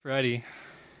Ready.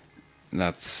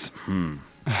 That's Oh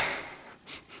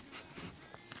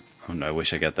no, I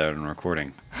wish I got that on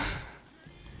recording.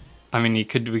 I mean, we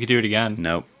could do it again.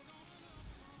 Nope.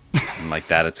 And like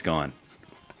that, it's gone.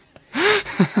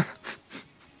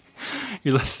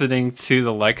 You're listening to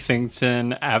the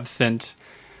Lexington Absent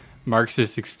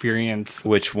Marxist Experience.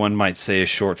 Which one might say is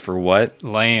short for what?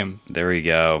 Lame. There we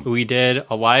go. We did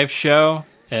a live show,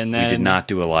 and then We did not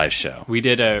do a live show. We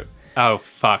did a. Oh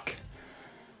fuck.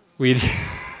 We.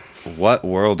 What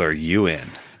world are you in?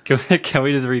 Can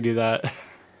we just redo that?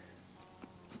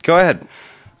 Go ahead.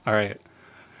 All right.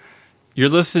 You're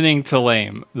listening to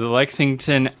Lame, the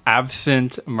Lexington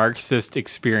Absent Marxist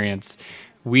Experience.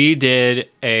 We did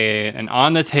an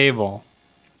on the table,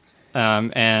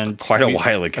 and Quite a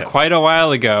while ago. Quite a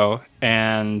while ago,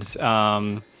 and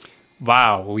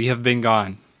wow, we have been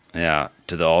gone. Yeah.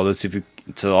 To all those who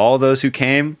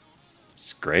came,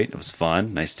 it's great. It was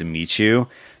fun. Nice to meet you.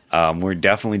 We're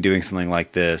definitely doing something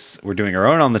like this. We're doing our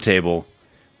own on the table.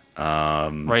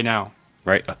 Right now.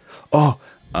 Right. I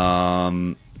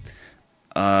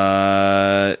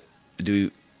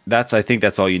think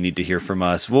that's all you need to hear from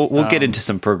us. We'll get into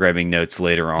some programming notes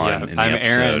later on in the I'm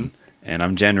episode. Aaron. And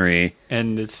I'm Jenry.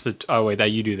 And it's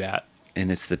that you do that.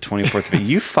 And it's the 24th.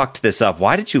 You fucked this up.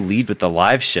 Why did you lead with the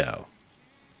live show?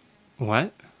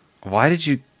 What? Why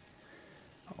did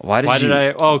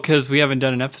I? Oh, because we haven't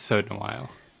done an episode in a while.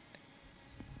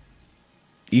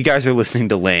 You guys are listening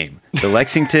to Lame, the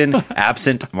Lexington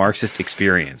Absent Marxist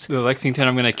Experience. The Lexington,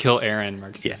 I'm going to kill Aaron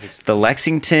Marxist Experience. The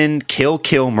Lexington kill,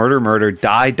 murder,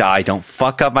 die, don't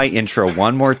fuck up my intro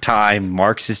one more time,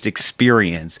 Marxist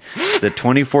Experience. It's the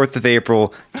 24th of April,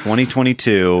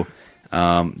 2022.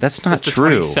 That's not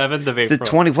true. It's the 27th of April. It's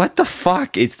the what the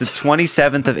fuck? It's the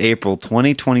 27th of April,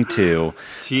 2022.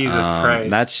 Jesus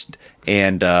Christ.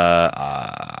 I'm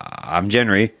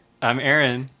Jenry. I'm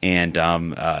Aaron. And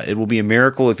it will be a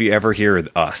miracle if you ever hear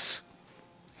us.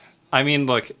 I mean,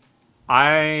 look,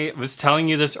 I was telling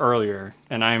you this earlier,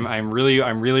 and I'm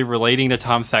really relating to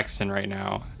Tom Sexton right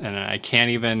now, and I can't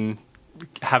even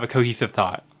have a cohesive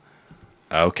thought.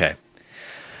 Okay.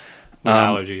 With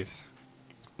allergies.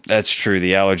 That's true.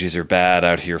 The allergies are bad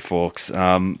out here, folks.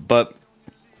 But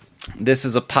this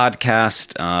is a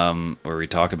podcast where we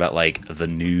talk about like the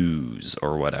news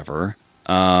or whatever.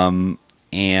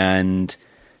 And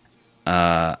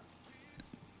I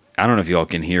don't know if y'all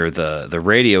can hear the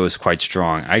radio is quite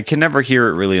strong. I can never hear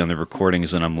it really on the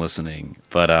recordings when I'm listening,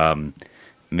 but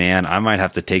man, I might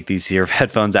have to take these here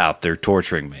headphones out. They're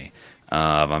torturing me.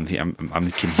 I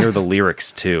can hear the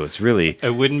lyrics too. It's really.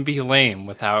 It wouldn't be lame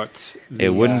without.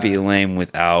 It wouldn't be lame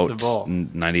without the Bull.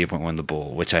 98.1 The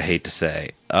Bull, which I hate to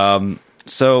say.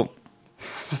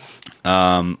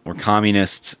 We're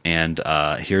communists, and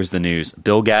here's the news.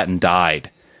 Bill Gatton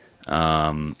died.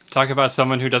 Talk about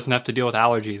someone who doesn't have to deal with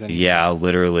allergies anymore. Yeah,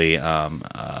 literally.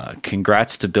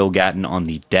 Congrats to Bill Gatton on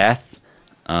the death.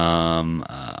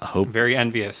 Very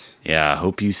envious. Yeah,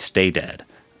 hope you stay dead.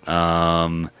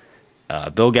 Bill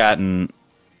Gatton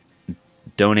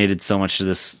donated so much to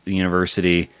this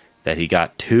university that he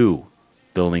got 2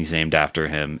 buildings named after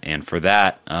him, and for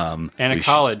that... and a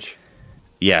college.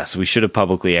 Yes, we should have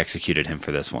publicly executed him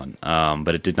for this one,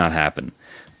 but it did not happen.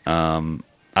 I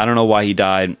don't know why he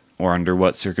died or under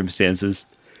what circumstances.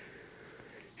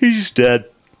 He's just dead.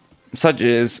 Such it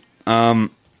is.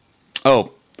 Other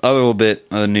little bit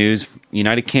of news.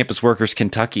 United Campus Workers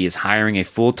Kentucky is hiring a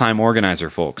full-time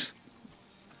organizer, folks.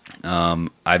 I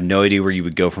have no idea where you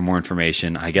would go for more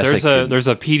information. I guess there's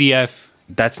a PDF.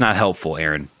 That's not helpful,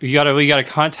 Aaron. You gotta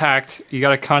contact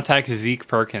Zeke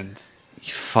Perkins.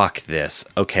 Fuck this.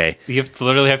 Okay. You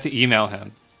literally have to email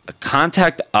him.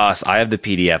 Contact us. I have the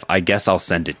PDF. I guess I'll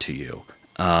send it to you.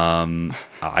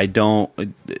 I don't.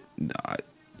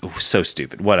 So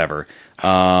stupid. Whatever.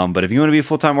 But if you want to be a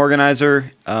full-time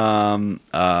organizer, there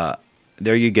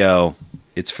you go.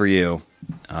 It's for you.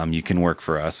 You can work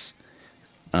for us.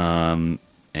 And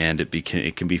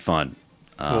it can be fun.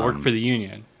 We'll work for the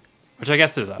union, which I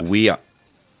guess is us.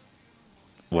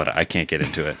 I can't get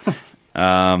into it.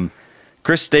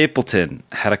 Chris Stapleton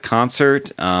had a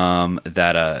concert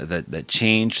that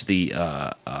changed the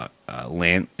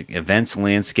events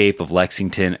landscape of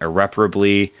Lexington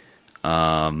irreparably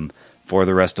for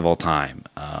the rest of all time.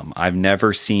 I've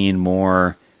never seen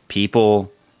more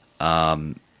people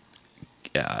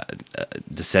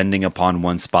descending upon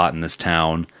one spot in this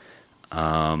town,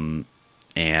 and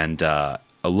I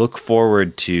look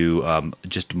forward to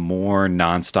just more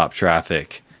nonstop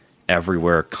traffic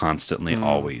everywhere, constantly,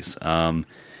 always.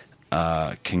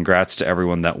 Congrats to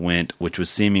everyone that went, which was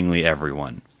seemingly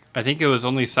everyone. I think it was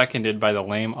only seconded by the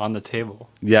lame on the table.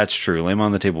 Yeah, it's true. Lame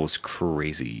on the table was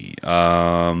crazy.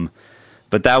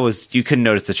 But that was, you couldn't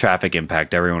notice the traffic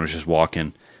impact. Everyone was just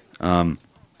walking.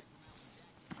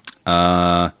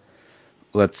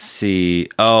 Let's see.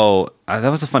 Oh, that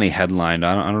was a funny headline.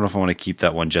 I don't know if I want to keep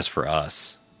that one just for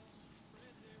us.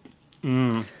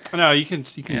 No, you can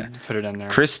put it in there.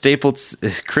 Chris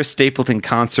Stapleton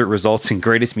concert results in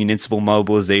greatest municipal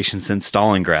mobilization since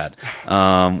Stalingrad,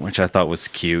 which I thought was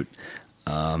cute.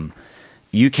 UK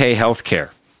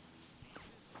healthcare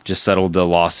just settled the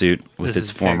lawsuit with its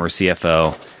former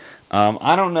CFO.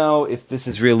 I don't know if this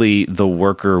is really the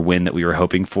worker win that we were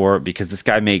hoping for, because this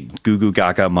guy made goo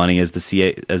gaga money as the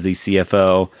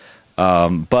CFO.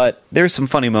 But there's some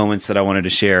funny moments that I wanted to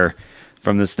share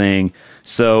from this thing.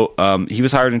 So he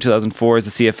was hired in 2004 as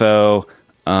the CFO,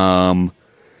 and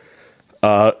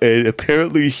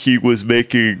apparently he was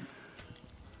making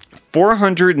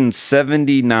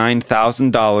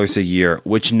 $479,000 a year,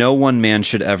 which no one man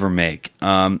should ever make.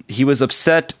 He was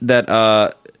upset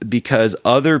that because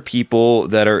other people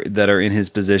that are in his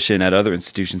position at other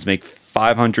institutions make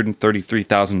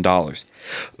 $533,000.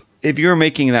 If you're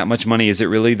making that much money, is it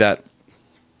really that?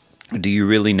 Do you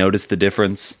really notice the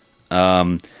difference?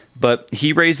 But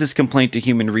he raised this complaint to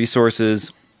Human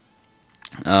Resources,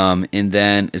 and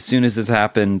then as soon as this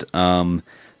happened,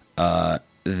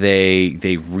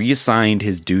 they reassigned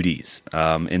his duties.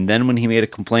 And then when he made a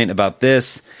complaint about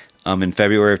this in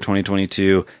February of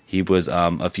 2022, he was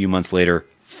a few months later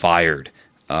fired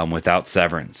without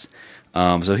severance.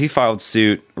 So he filed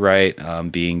suit, right,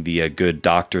 being the good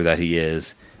doctor that he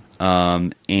is,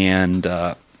 and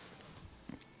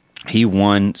he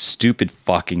won stupid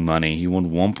fucking money. He won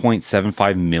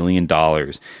 $1.75 million,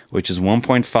 which is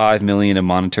 $1.5 million in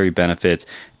monetary benefits,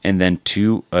 and then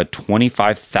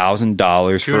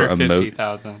 $25,000 for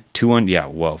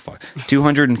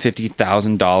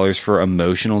 $250,000 for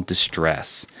emotional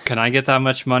distress. Can I get that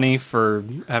much money for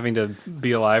having to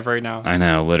be alive right now? I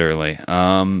know, literally.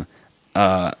 Let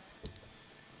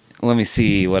me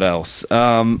see what else.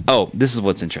 This is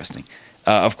what's interesting.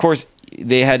 Of course,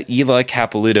 they had Eli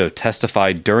Capilouto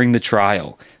testify during the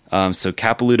trial. So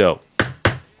Capilouto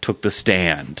took the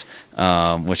stand,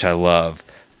 which I love.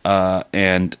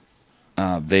 And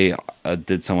they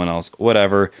did someone else.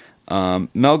 Whatever.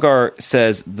 Melgar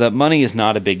says the money is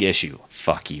not a big issue.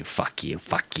 Fuck you, fuck you,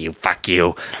 fuck you, fuck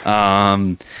you.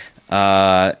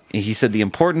 He said the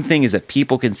important thing is that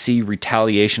people can see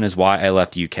retaliation is why I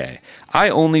left UK.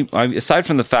 Aside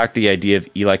from the fact the idea of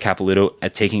Eli Capilouto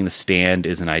at taking the stand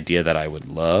is an idea that I would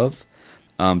love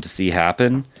to see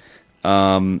happen.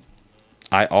 I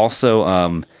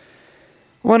also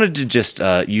wanted to just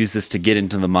use this to get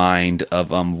into the mind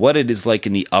of what it is like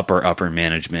in the upper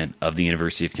management of the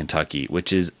University of Kentucky,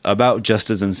 which is about just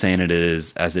as insane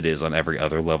as it is on every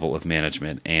other level of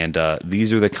management. And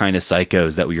these are the kind of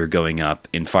psychos that we are going up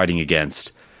and fighting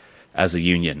against as a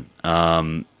union.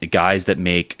 The guys that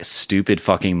make stupid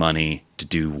fucking money to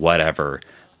do whatever.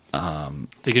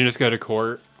 They can just go to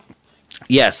court.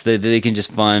 Yes, they can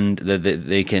just fund.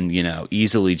 They can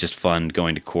easily just fund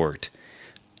going to court.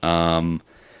 But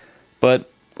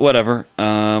whatever.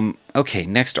 Okay,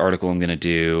 next article I'm going to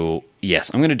do.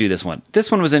 Yes, I'm going to do this one.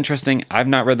 This one was interesting. I've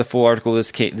not read the full article.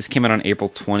 This came out on April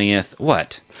 20th.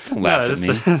 What? Don't laugh at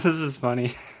me. This is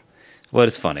funny. What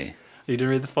is funny? You didn't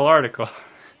read the full article.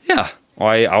 Yeah. Well,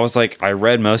 I was like, I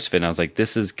read most of it, and I was like,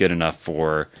 this is good enough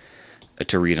to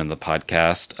read on the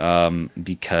podcast.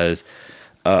 Because,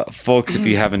 folks, if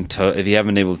you haven't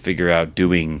been able to figure out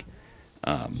doing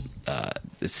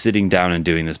sitting down and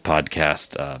doing this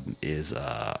podcast is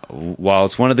while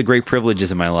it's one of the great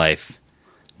privileges in my life,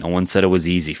 no one said it was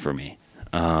easy for me.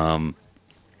 It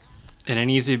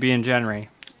ain't easy being January.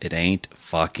 It ain't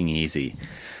fucking easy.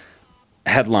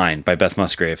 Headline by Beth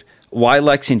Musgrave: Why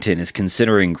Lexington is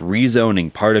considering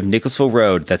rezoning part of Nicholasville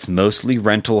Road that's mostly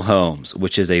rental homes,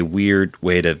 which is a weird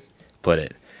way to put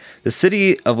it. The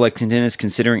city of Lexington is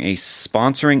considering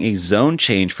sponsoring a zone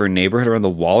change for a neighborhood around the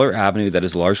Waller Avenue that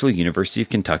is largely University of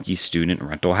Kentucky student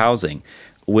rental housing,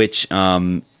 which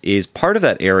is part of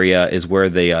that area is where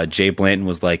the Jay Blanton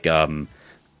was like,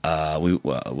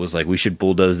 we should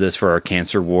bulldoze this for our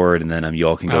cancer ward, and then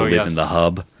y'all can go live in the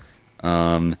hub.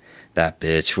 That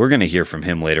bitch. We're gonna hear from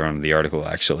him later on in the article,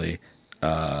 actually.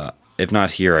 If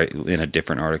not here, in a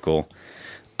different article.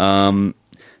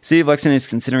 City of Lexington is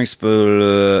considering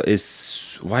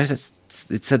why is it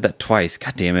said that twice?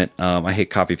 God damn it. I hate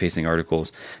copy pasting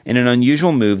articles. In an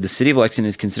unusual move, the city of Lexington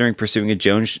is considering pursuing a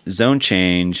zone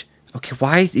change. Okay,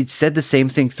 why? It said the same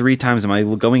thing 3 times. Am I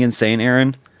going insane,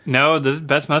 Aaron? No,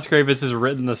 Beth Musgrave has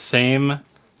written the same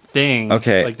thing.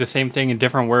 Okay. Like the same thing in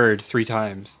different words 3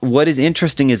 times. What is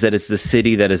interesting is that it's the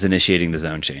city that is initiating the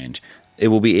zone change. It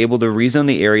will be able to rezone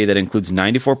the area that includes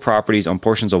 94 properties on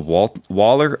portions of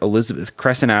Waller, Elizabeth,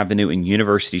 Crescent Avenue, and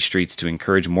University Streets to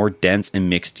encourage more dense and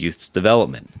mixed-use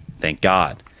development. Thank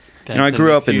God. I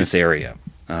grew up in this area.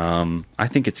 I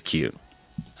think it's cute.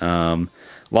 A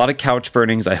lot of couch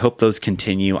burnings. I hope those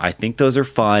continue. I think those are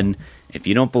fun. If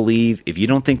you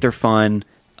don't think they're fun,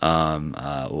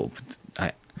 I'd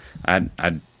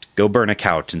go burn a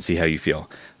couch and see how you feel.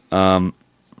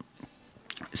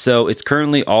 So it's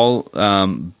currently all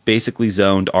basically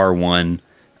zoned R1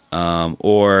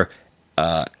 or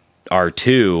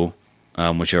R2,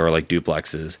 which are like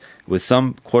duplexes, with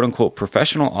some quote-unquote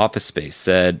professional office space,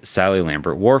 said Sally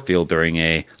Lambert Warfield during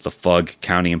a LaFogue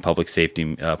County and Public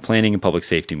Safety Planning and Public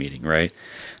Safety meeting, right?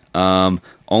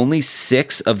 Only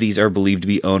 6 of these are believed to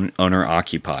be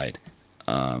owner-occupied.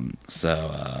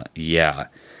 Yeah.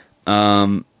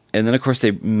 And then, of course,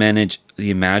 they manage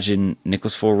the Imagine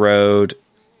Nicholasville Road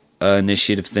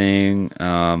initiative thing.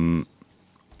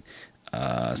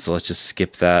 So let's just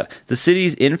skip that. The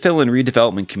city's Infill and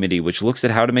Redevelopment Committee, which looks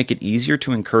at how to make it easier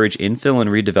to encourage infill and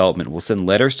redevelopment, will send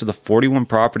letters to the 41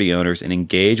 property owners and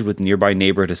engage with nearby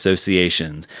neighborhood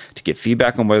associations to get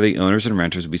feedback on whether the owners and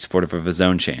renters would be supportive of a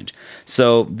zone change.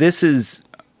 So this is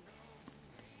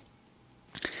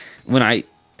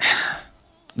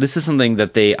this is something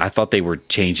that I thought they were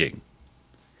changing.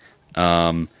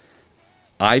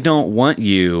 I don't want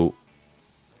you,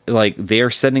 like, they are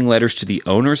sending letters to the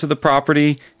owners of the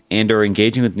property and are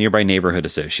engaging with nearby neighborhood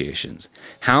associations.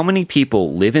 How many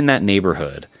people live in that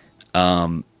neighborhood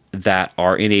that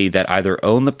either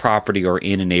own the property or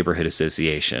in a neighborhood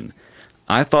association?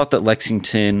 I thought that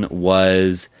Lexington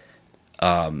was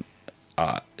going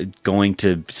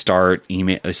to start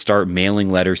mailing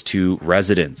letters to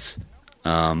residents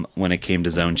when it came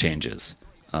to zone changes.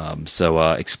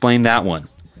 So explain that one.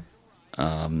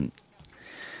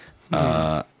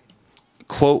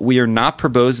 Quote, we are not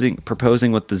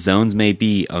proposing what the zones may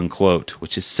be, unquote,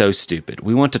 which is so stupid.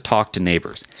 We want to talk to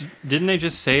neighbors. Didn't they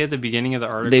just say at the beginning of the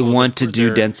article they want to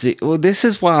do density? Well, this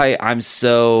is why I'm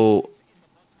skeptical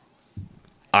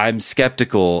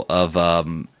of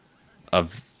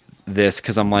this,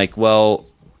 because I'm like, well,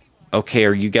 okay,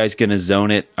 are you guys going to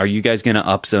zone it? Are you guys going to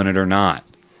upzone it or not?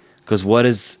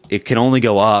 Because it can only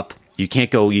go up. You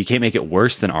can't make it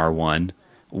worse than R1.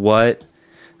 What?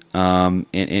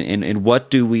 And what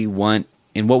do we want?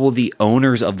 And what will the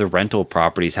owners of the rental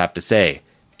properties have to say?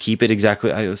 Keep it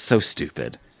exactly. It's so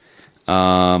stupid.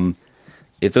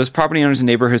 If those property owners and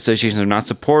neighborhood associations are not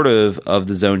supportive of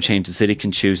the zone change, the city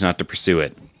can choose not to pursue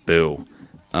it. Boo.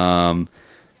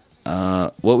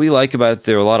 What we like about it,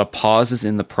 there are a lot of pauses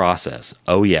in the process.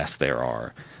 Oh, yes, there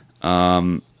are.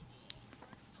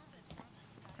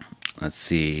 Let's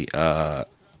see.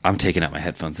 I'm taking out my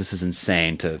headphones. This is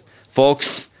insane.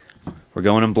 Folks, we're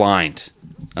going in blind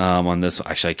on this.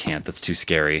 Actually, I can't. That's too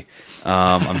scary.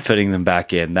 I'm putting them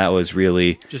back in. That was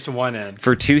really... just one end.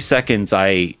 For 2 seconds,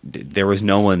 there was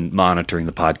no one monitoring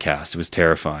the podcast. It was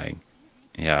terrifying.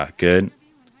 Yeah, good.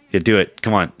 Yeah, do it.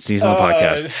 Come on. Sneeze on the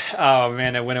podcast. Oh,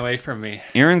 man, it went away from me.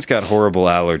 Aaron's got horrible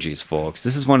allergies, folks.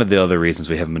 This is one of the other reasons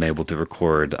we haven't been able to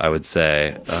record, I would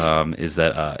say, is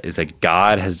that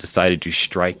God has decided to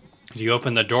strike. You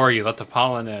open the door, you let the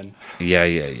pollen in.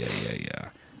 Yeah.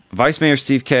 Vice Mayor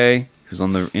Steve Kay, who's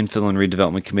on the Infill and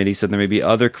Redevelopment Committee, said there may be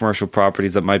other commercial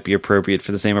properties that might be appropriate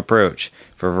for the same approach.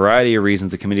 For a variety of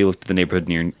reasons, the committee looked at the neighborhood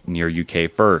near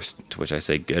UK first, to which I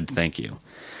say, good, thank you.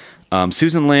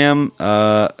 Susan Lamb,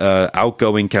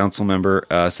 outgoing council member,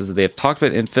 says that they have talked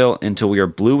about infill until we are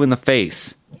blue in the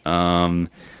face. So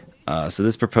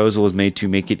this proposal is made to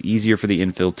make it easier for the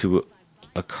infill to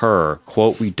occur.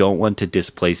 Quote, we don't want to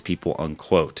displace people,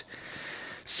 unquote.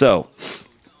 So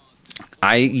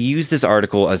I use this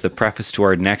article as the preface to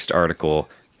our next article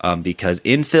because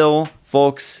infill,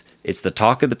 folks, it's the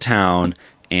talk of the town.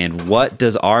 And what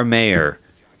does our mayor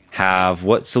have?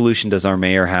 What solution does our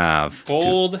mayor have?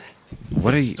 Bold.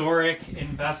 What are you? Historic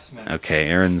investment. Okay,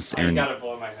 Aaron's. I gotta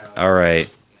blow my nose. All right.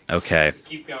 Okay.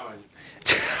 Keep going.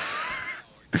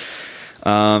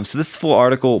 So this full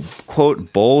article,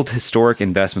 quote, bold historic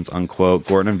investments, unquote.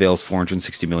 Gordon unveils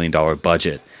 $460 million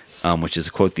budget, which is,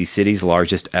 quote, the city's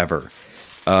largest ever.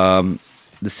 The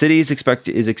city is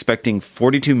expecting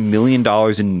 $42 million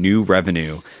in new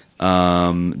revenue,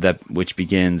 which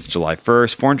begins July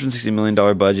 1st. $460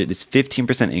 million budget is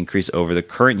 15% increase over the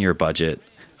current year budget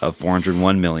of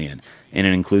 $401 million, and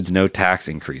it includes no tax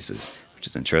increases, which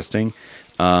is interesting.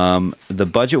 The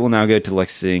budget will now go to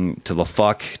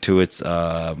LaFogue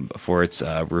for its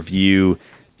review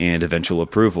and eventual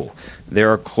approval.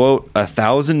 There are, quote,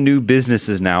 1,000 new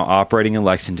businesses now operating in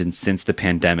Lexington since the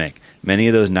pandemic. Many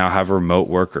of those now have remote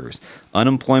workers.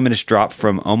 Unemployment has dropped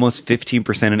from almost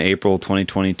 15% in April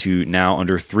 2020 to now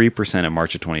under 3% in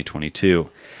March of 2022.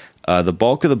 The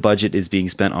bulk of the budget is being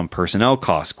spent on personnel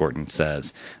costs, Gorton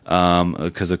says,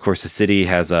 because, of course, the city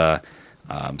has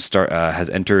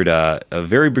entered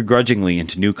very begrudgingly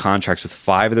into new contracts with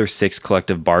 5 of their 6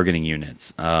 collective bargaining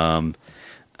units.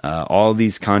 All of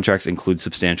these contracts include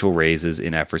substantial raises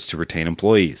in efforts to retain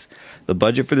employees. The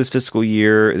budget for this fiscal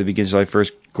year that begins July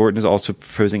 1st, Gorton is also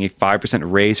proposing a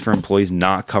 5% raise for employees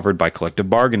not covered by collective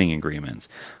bargaining agreements.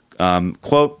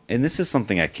 Quote, and this is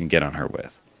something I can get on her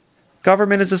with.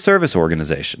 Government is a service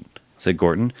organization, said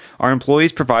Gorton. Our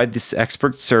employees provide the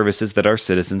expert services that our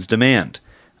citizens demand.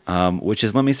 Which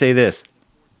is, let me say this.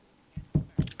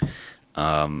 We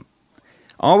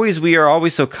are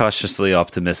always so cautiously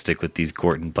optimistic with these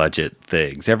Gorton budget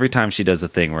things. Every time she does a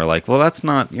thing, we're like, well,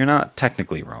 you're not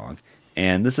technically wrong.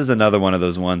 And this is another one of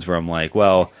those ones where I'm like,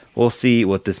 well, we'll see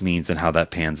what this means and how that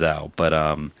pans out.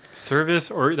 But service,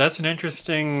 or that's an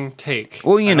interesting take.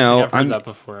 Well, I've heard that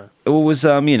before. It was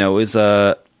when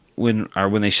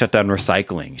they shut down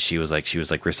recycling, she was like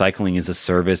recycling is a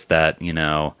service that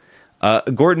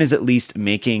Gorton is at least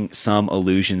making some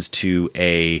allusions to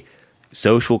a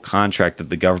social contract that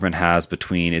the government has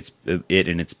between it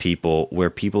and its people, where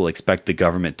people expect the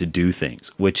government to do things,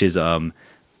 which is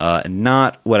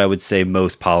not what I would say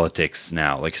most politics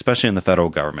now, like especially in the federal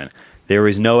government. There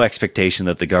is no expectation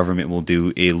that the government will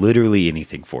do literally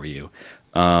anything for you.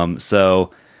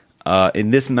 So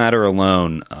in this matter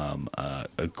alone,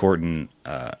 Gorton,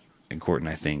 I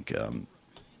think,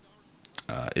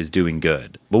 is doing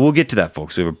good. But we'll get to that,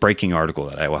 folks. We have a breaking article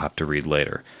that I will have to read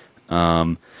later.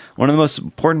 One of the most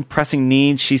important pressing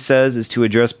needs, she says, is to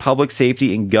address public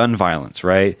safety and gun violence,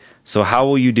 right? So how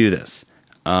will you do this?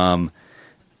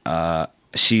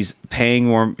 She's paying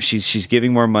more. She's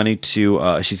giving more money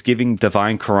to. She's giving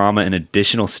Divine Karama an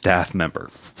additional staff member.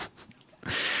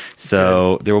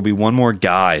 So there will be one more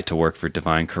guy to work for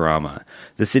Divine Karama.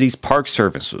 The city's park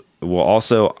service will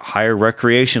also hire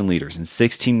recreation leaders in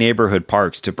 16 neighborhood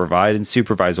parks to provide and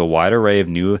supervise a wide array of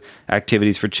new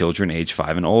activities for children age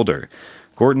 5 and older.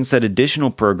 Gorton said additional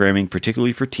programming,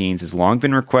 particularly for teens, has long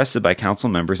been requested by council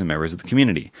members and members of the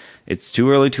community. It's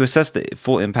too early to assess the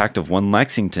full impact of One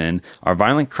Lexington. Our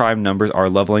violent crime numbers are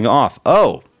leveling off.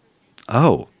 Oh.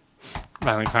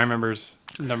 Violent crime numbers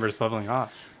leveling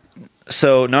off.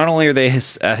 So not only are they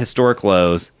at historic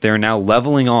lows, they're now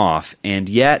leveling off, and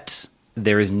yet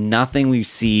there is nothing we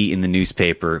see in the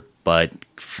newspaper but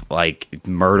like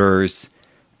murders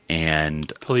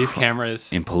and police cameras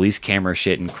and police camera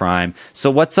shit and crime.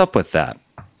 So what's up with that?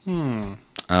 It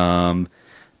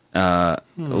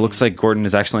looks like Gorton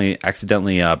is actually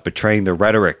accidentally betraying the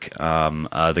rhetoric,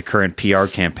 the current PR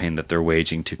campaign that they're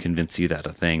waging to convince you that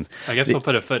a thing. I guess we'll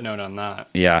put a footnote on that.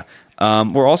 Yeah.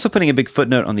 We're also putting a big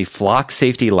footnote on the flock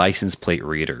safety license plate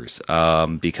readers,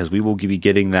 because we will be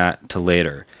getting that to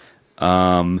later.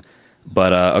 But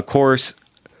of course,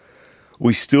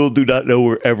 we still do not know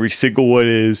where every single one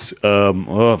is.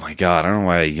 Oh my God, I don't know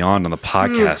why I yawned on the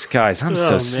podcast. Guys, I'm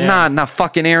not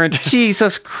fucking Aaron.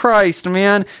 Jesus Christ,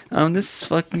 man. This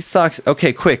fucking sucks.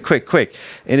 Okay, quick.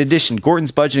 In addition,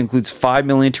 Gorton's budget includes $5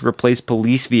 million to replace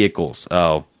police vehicles.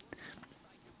 Oh.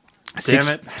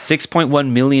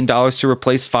 $6.1 million to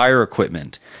replace fire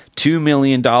equipment. $2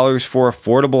 million for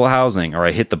affordable housing. All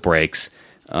right, hit the brakes.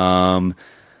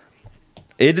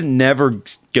 It never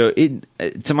go.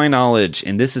 To my knowledge,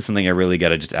 and this is something I really got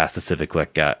to just ask the Civic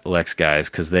Lex guys,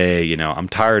 because they, I'm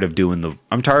tired of doing the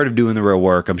real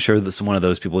work. I'm sure that one of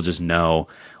those people just know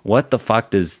what the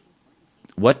fuck does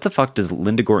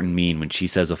Linda Gorton mean when she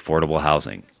says affordable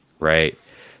housing, right?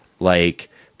 Like.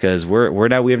 Because we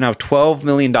have now $12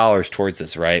 million towards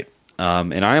this, right?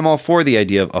 And I am all for the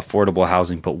idea of affordable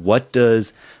housing, but what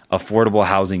does affordable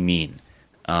housing mean?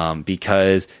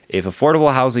 Because if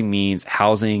affordable housing means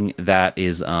housing that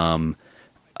is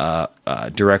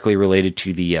directly related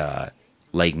to the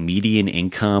median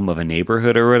income of a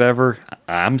neighborhood or whatever,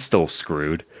 I'm still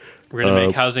screwed. We're going to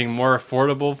make housing more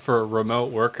affordable for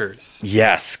remote workers.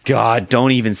 Yes, God,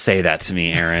 don't even say that to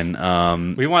me,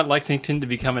 Aaron. We want Lexington to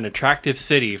become an attractive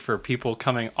city for people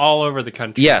coming all over the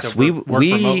country. Yes, to work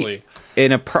remotely.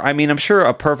 I'm sure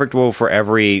a perfect world for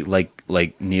every like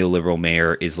neoliberal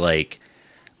mayor is like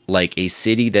a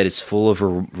city that is full of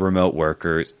remote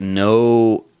workers.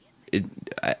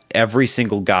 Every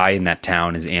single guy in that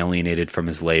town is alienated from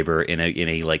his labor in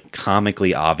a like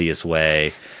comically obvious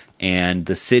way. And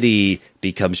the city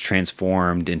becomes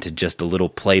transformed into just a little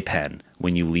playpen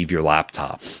when you leave your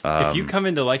laptop. If you come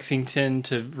into Lexington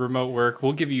to remote work,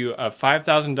 we'll give you a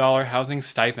 $5,000 housing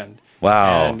stipend.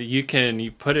 Wow. And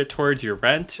you put it towards your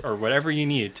rent or whatever you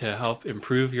need to help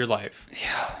improve your life.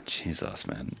 Yeah, Jesus,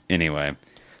 man. Anyway,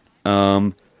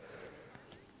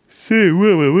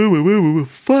 say,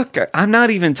 fuck, I'm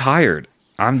not even tired.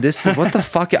 What the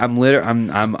fuck? I'm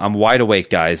wide awake,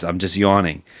 guys. I'm just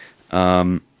yawning.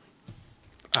 Since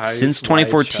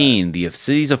 2014, the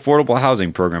city's affordable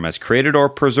housing program has created or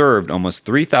preserved almost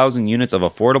 3,000 units of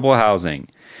affordable housing.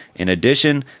 In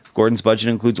addition, Gordon's budget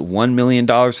includes $1 million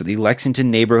for the Lexington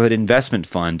Neighborhood Investment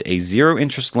Fund, a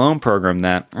zero-interest loan program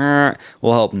that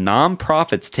will help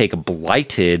nonprofits take a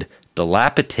blighted,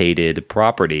 dilapidated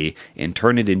property and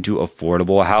turn it into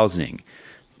affordable housing.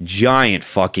 Giant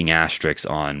fucking asterisks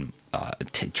on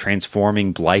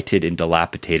transforming blighted and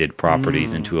dilapidated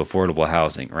properties into affordable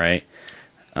housing, right?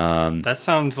 That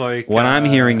sounds like... What I'm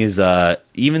hearing is,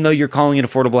 even though you're calling it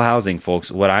affordable housing,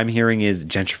 folks, what I'm hearing is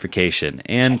gentrification.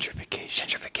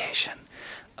 Gentrification.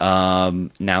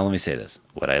 Now, let me say this.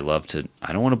 I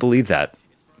don't want to believe that,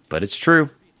 but it's true.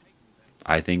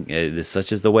 I think this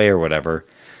such is the way or whatever.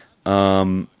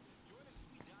 I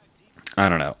don't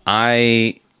know.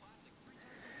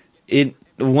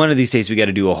 One of these days, we got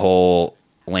to do a whole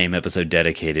lame episode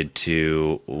dedicated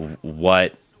to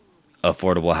what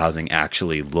affordable housing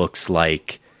actually looks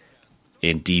like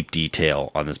in deep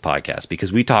detail on this podcast,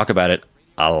 because we talk about it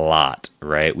a lot,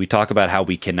 right? We talk about how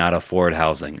we cannot afford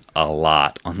housing a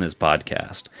lot on this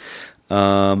podcast.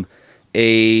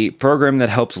 A program that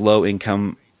helps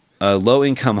low-income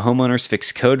homeowners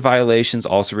fix code violations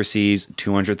also receives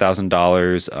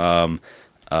 $200,000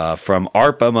 from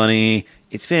ARPA money.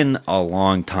 It's been a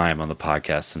long time on the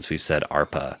podcast since we've said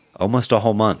ARPA, almost a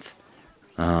whole month.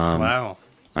 Wow.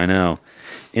 I know.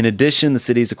 In addition, the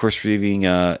city is, of course, receiving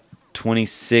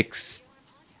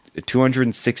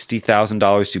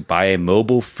 $260,000 to buy a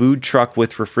mobile food truck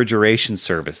with refrigeration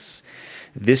service.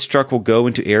 This truck will go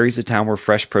into areas of town where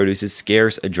fresh produce is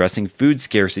scarce. Addressing food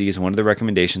scarcity is one of the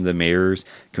recommendations of the Mayor's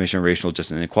Commission on Racial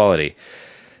Justice and Inequality.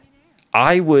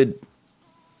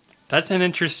 That's an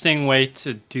interesting way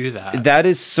to do that. That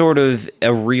is sort of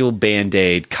a real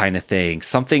Band-Aid kind of thing.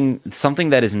 Something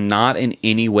that is not in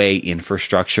any way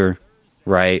infrastructure,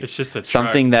 right? It's just a truck.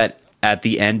 Something that at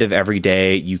the end of every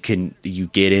day you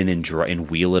get in and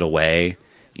wheel it away.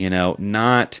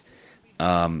 Not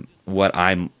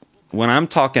when I'm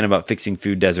talking about fixing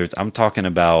food deserts, I'm talking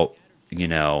about,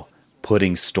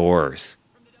 putting stores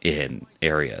in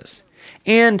areas.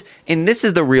 And this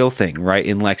is the real thing, right,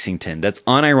 in Lexington. That's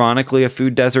unironically a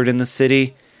food desert in the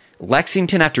city.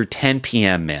 Lexington after 10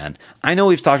 p.m., man. I know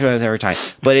we've talked about it every time,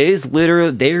 but it is literally,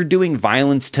 they're doing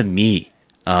violence to me.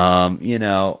 My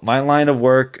line of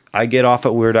work, I get off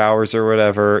at weird hours or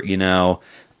whatever,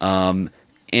 and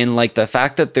like the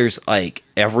fact that there's like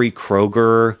every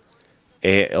Kroger,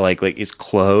 like is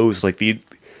closed, like the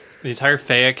entire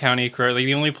Fayette County, like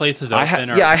the only places open.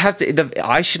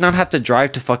 I should not have to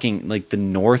drive to fucking like the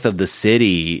north of the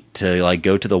city to like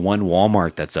go to the one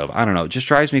Walmart that's open. I don't know. It just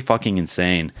drives me fucking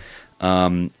insane.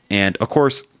 And of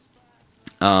course,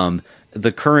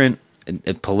 the current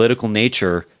political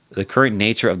nature, the current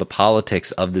nature of the politics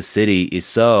of the city is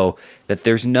so that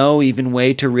there's no even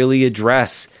way to really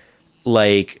address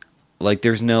like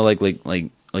there's no like,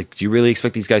 do you really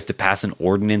expect these guys to pass an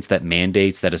ordinance that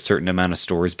mandates that a certain amount of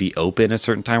stores be open a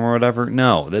certain time or whatever?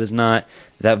 No, that is not.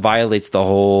 That violates the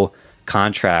whole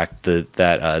contract that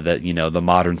the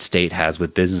modern state has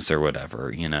with business or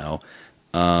whatever.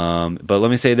 But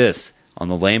let me say this: on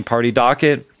the Lame Party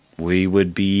docket, we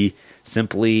would be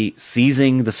simply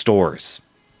seizing the stores.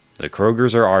 The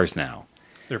Krogers are ours now.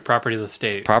 They're property of the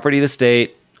state. Property of the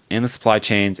state, in the supply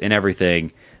chains, and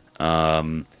everything.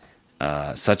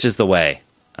 Such is the way.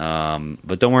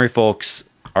 But don't worry, folks.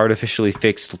 Artificially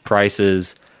fixed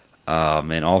prices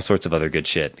and all sorts of other good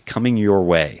shit coming your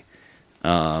way.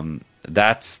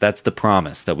 That's the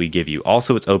promise that we give you.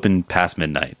 Also, it's open past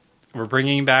midnight. We're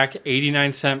bringing back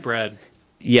 89-cent bread.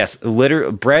 Yes,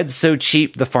 bread's so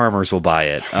cheap the farmers will buy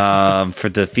it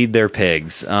to feed their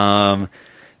pigs. I'm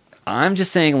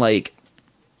just saying, like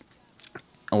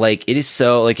it is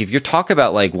so, like, if you're talking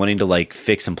about like wanting to like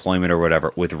fix employment or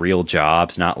whatever with real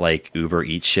jobs, not like Uber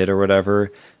Eats shit or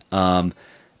whatever, no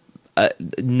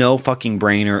fucking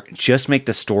brainer. Just make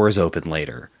the stores open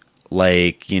later.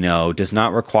 Like, does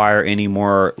not require any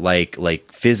more like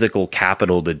physical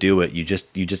capital to do it. You just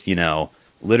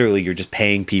literally you're just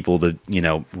paying people to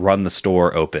run the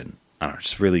store open. I don't know, it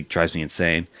just really drives me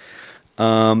insane.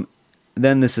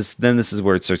 Then this is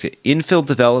where it starts. Infill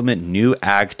development, new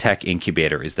ag tech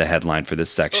incubator is the headline for this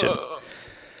section.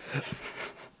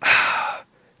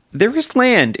 There is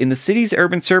land in the city's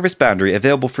urban service boundary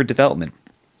available for development,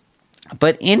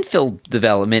 but infill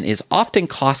development is often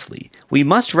costly. We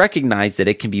must recognize that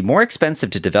it can be more expensive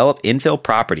to develop infill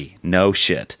property. No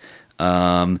shit.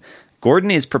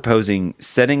 Gordon is proposing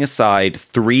setting aside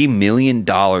 $3 million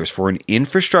for an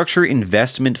infrastructure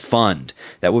investment fund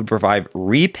that would provide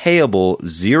repayable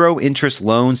zero-interest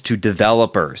loans to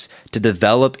developers to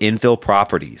develop infill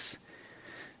properties.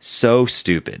 So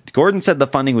stupid. Gordon said the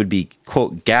funding would be,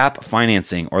 quote, gap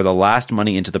financing or the last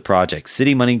money into the project.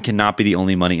 City money cannot be the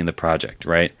only money in the project,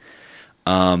 right?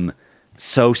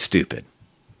 So stupid.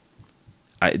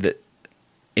 I don't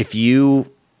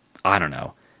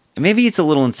know. Maybe it's a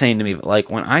little insane to me, but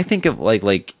like when I think of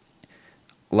like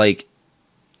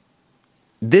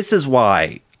this is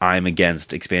why I'm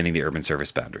against expanding the urban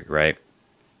service boundary, right?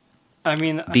 I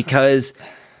mean, because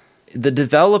the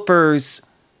developers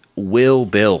will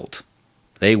build.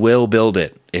 They will build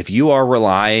it. If you are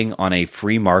relying on a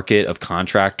free market of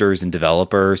contractors and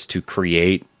developers to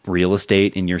create real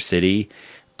estate in your city,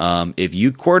 if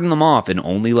you cordon them off and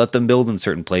only let them build in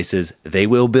certain places, they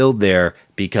will build there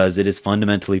because it is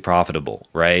fundamentally profitable,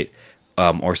 right?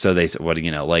 Or so they say.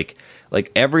 Like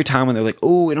every time when they're like,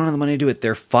 "Oh, we don't have the money to do it,"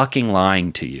 they're fucking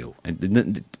lying to you.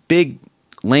 Big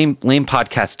lame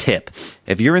podcast tip: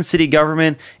 if you're in city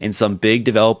government and some big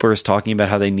developer is talking about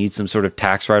how they need some sort of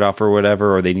tax write-off or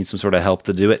whatever, or they need some sort of help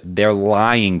to do it, they're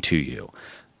lying to you.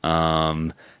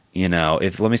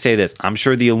 Let me say this, I'm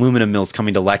sure the aluminum mill's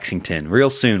coming to Lexington real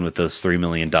soon with those $3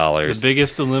 million. The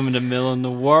biggest aluminum mill in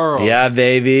the world. Yeah,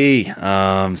 baby.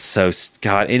 So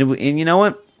God, and you know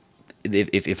what?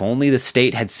 If only the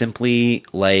state had simply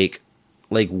like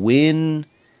when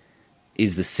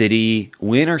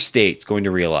are states going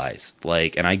to realize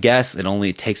and I guess it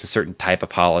only takes a certain type of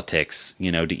politics,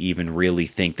 to even really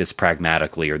think this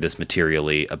pragmatically or this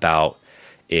materially about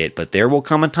it. But there will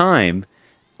come a time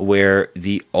where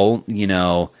the only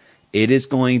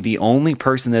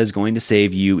person that is going to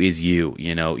save you is you.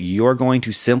 You're going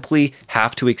to simply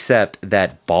have to accept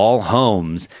that Ball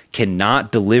Homes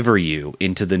cannot deliver you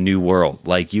into the new world.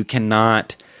 Like you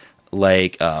cannot,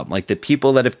 the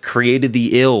people that have created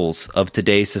the ills of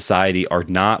today's society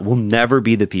will never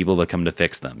be the people that come to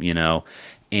fix them.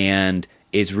 And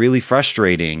it's really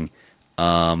frustrating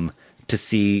to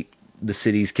see the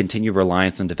city's continued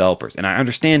reliance on developers. And I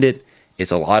understand it.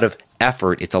 It's a lot of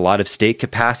effort. It's a lot of state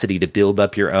capacity to build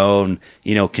up your own,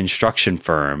 construction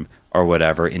firm or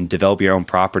whatever and develop your own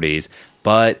properties.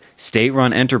 But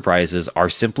state-run enterprises are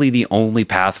simply the only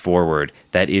path forward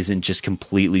that isn't just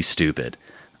completely stupid.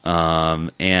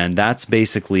 And that's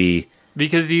basically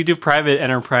because you do private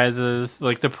enterprises,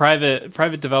 like the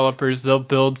private developers, they'll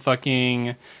build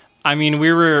fucking. I mean,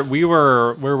 we were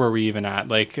where were we even at?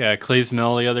 Like Clay's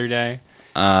Mill the other day.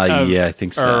 Yeah, I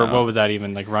think so. Or what was that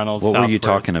even? Like Reynolds? What Southworth, were you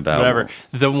talking about? Whatever.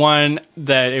 The one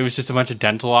that it was just a bunch of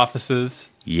dental offices.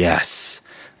 Yes.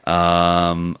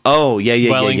 Yeah.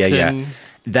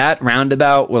 That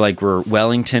roundabout where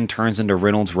Wellington turns into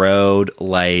Reynolds Road,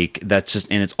 that's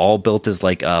just, and it's all built as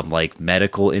like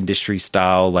medical industry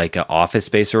style, like office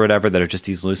space or whatever, that are just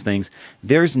these loose things.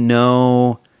 There's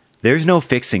no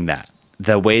fixing that.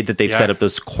 The way that they've set up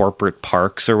those corporate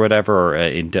parks or whatever,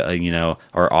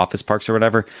 or office parks or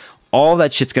whatever, all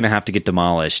that shit's going to have to get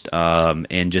demolished.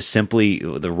 And just simply,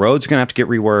 the roads are going to have to get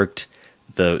reworked.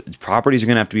 The properties are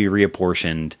going to have to be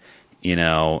reapportioned,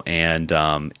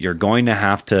 and you're going to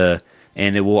have to,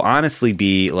 and it will honestly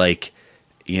be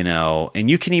and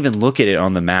you can even look at it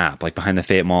on the map, like behind the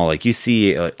Fayette Mall, like you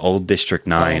see old District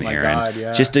 9, Aaron. God,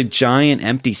 yeah. Just a giant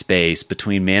empty space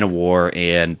between Man of War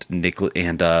and New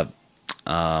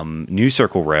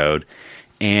Circle Road.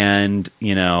 And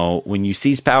when you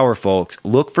seize power, folks,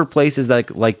 look for places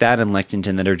like that in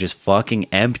Lexington that are just fucking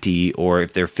empty, or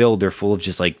if they're filled, they're full of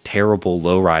just like terrible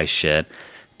low-rise shit.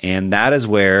 And that is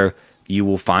where you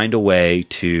will find a way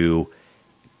to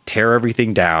tear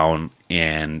everything down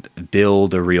and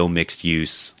build a real mixed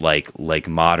use, like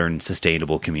modern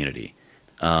sustainable community.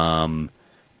 And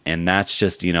that's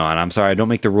just, and I'm sorry, I don't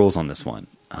make the rules on this one.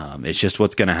 It's just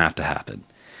what's going to happen.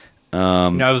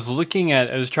 I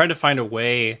was trying to find a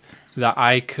way that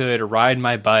I could ride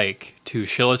my bike to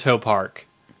Shiloh Park.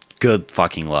 Good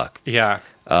fucking luck. Yeah.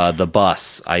 The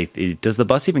bus. Does the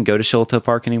bus even go to Shiloh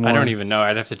Park anymore? I don't even know.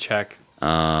 I'd have to check.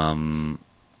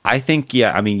 I think,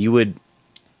 yeah, I mean, you would,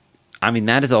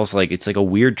 that is also it's like a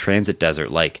weird transit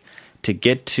desert. Like to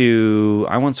get to,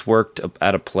 I once worked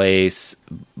at a place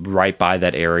right by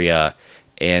that area,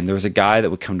 and there was a guy that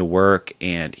would come to work,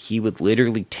 and he would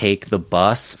literally take the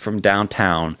bus from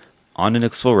downtown on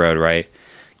Nixville Road, right?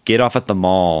 Get off at the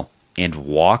mall and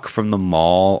walk from the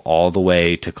mall all the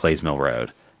way to Clays Mill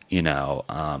Road. because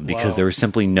Whoa. there was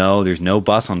simply there's no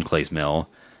bus on Clays Mill,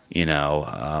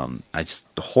 I just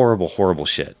horrible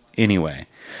shit. Anyway,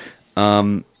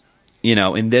 and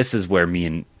this is where me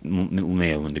and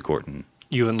Linda Gorton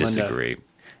You and disagree. Linda.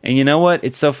 And you know what?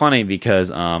 It's so funny because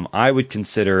I would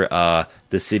consider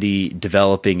the city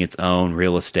developing its own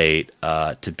real estate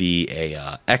to be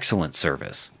a excellent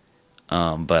service.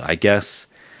 But I guess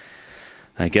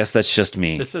that's just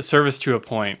me. It's a service to a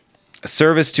point. A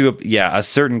service to a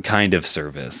certain kind of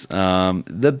service.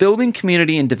 The building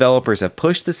community and developers have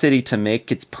pushed the city to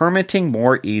make its permitting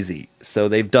more easy. So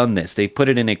they've done this. They put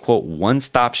it in a quote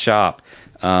one-stop shop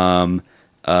to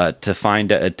find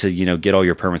to get all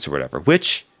your permits or whatever,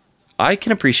 which I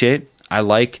can appreciate.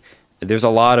 There's a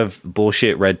lot of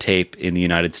bullshit red tape in the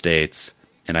United States,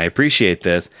 and I appreciate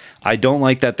this. I don't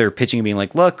like that they're pitching and being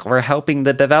like, look, we're helping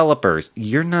the developers.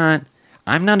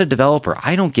 I'm not a developer.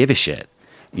 I don't give a shit.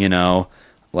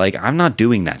 I'm not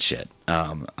doing that shit.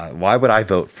 Why would I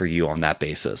vote for you on that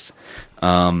basis?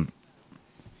 Gordon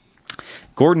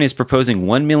is proposing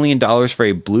 $1 million for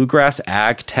a bluegrass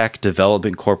ag tech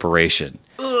development corporation.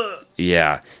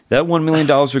 Yeah, that $1 million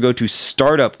will go to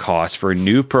startup costs for a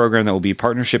new program that will be a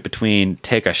partnership between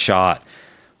Take a Shot,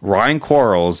 Ryan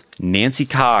Quarles, Nancy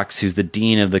Cox, who's the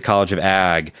dean of the College of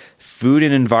Ag, Food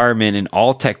and Environment, and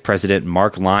Alltech president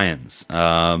Mark Lyons.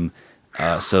 So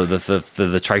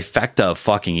the trifecta of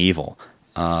fucking evil.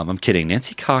 I'm kidding.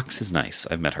 Nancy Cox is nice.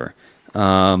 I've met her.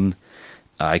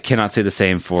 I cannot say the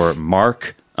same for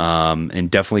Mark, and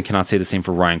definitely cannot say the same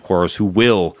for Ryan Quarles, who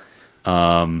will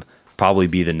probably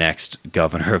be the next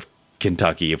governor of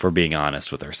Kentucky, if we're being honest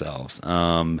with ourselves.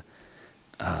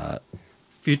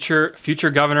 Future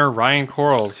Governor Ryan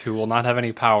Quarles, who will not have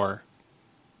any power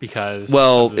because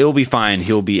it'll be fine.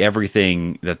 He'll be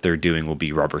everything that they're doing will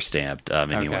be rubber stamped.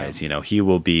 Anyways, Okay. He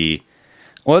will be.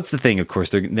 Well, that's the thing. Of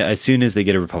course, as soon as they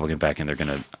get a Republican back in,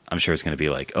 I'm sure it's gonna be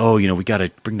like, oh, we got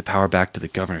to bring the power back to the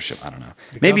governorship. I don't know.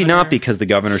 Maybe not, because the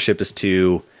governorship is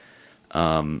too.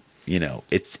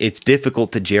 It's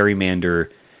difficult to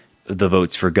gerrymander the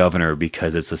votes for governor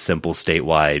because it's a simple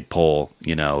statewide poll.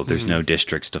 There's no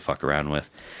districts to fuck around with.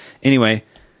 Anyway,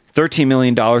 $13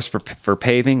 million for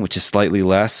paving, which is slightly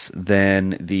less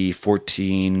than the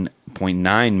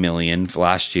 $14.9 million for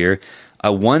last year.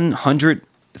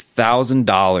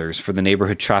 $100,000 for the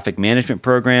neighborhood traffic management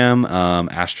program.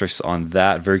 Asterisks on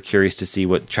that. Very curious to see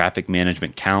what traffic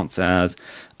management counts as.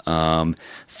 $5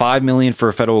 million for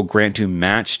a federal grant to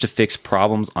match to fix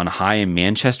problems on High and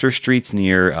Manchester streets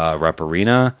near Rupp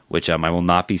Arena, which I will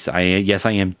not be. I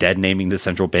am dead naming the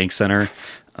Central Bank Center.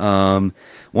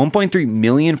 $1.3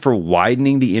 million for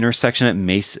widening the intersection at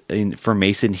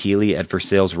Mason Healy at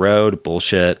Versailles Road.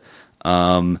 Bullshit.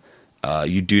 You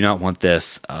do not want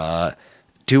this.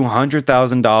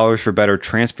 $200,000 for better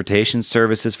transportation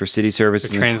services for city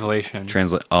services. The translation.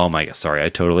 Oh my god, sorry, I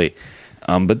totally.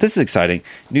 But this is exciting.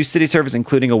 New city service,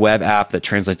 including a web app that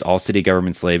translates all city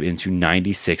government's labor into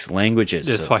 96 languages.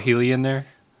 Is Swahili in there?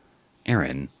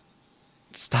 Aaron,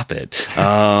 stop it.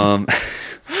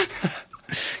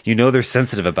 They're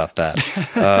sensitive about that.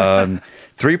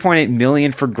 $3.8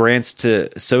 million for grants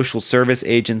to social service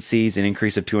agencies, an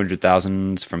increase of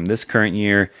 $200,000 from this current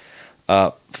year.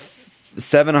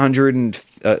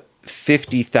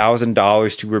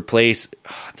 $750,000 to replace.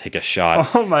 Take a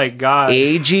shot. Oh my god!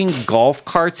 Aging golf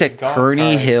carts at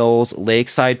Kearney Hills,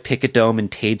 Lakeside, Picadome,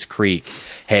 and Tate's Creek.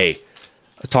 Hey,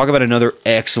 talk about another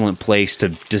excellent place to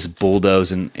just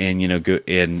bulldoze and go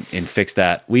and fix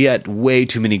that. We had way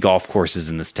too many golf courses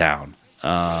in this town.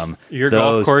 Your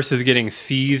golf course is getting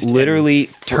seized,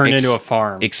 literally turned into a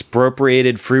farm,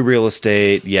 expropriated, free real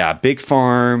estate. Yeah, big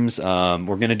farms.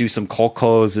 We're gonna do some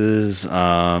kolkhozes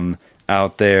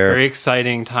out there. Very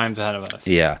exciting times ahead of us.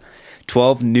 Yeah.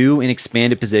 12 new and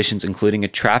expanded positions, including a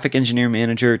traffic engineer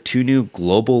manager, 2 new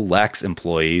Global Lex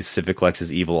employees, Civic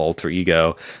Lex's evil alter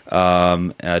ego,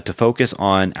 to focus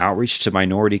on outreach to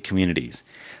minority communities.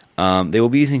 They will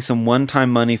be using some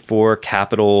one-time money for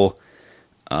capital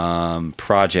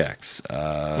projects.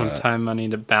 One-time money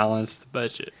to balance the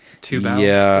budget.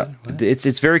 Yeah,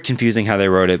 it's very confusing how they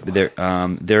wrote it. They're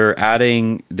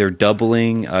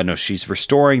doubling. No, she's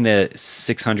restoring the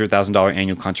 $600,000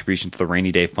 annual contribution to the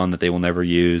rainy day fund that they will never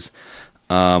use,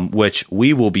 which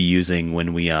we will be using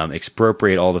when we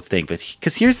expropriate all the thing. But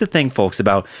because here's the thing, folks,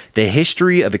 about the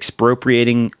history of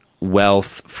expropriating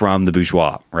wealth from the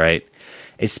bourgeois, right?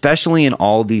 Especially in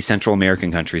all these Central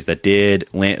American countries that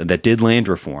did land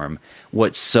reform.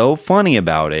 What's so funny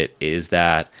about it is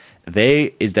that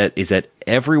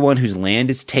everyone whose land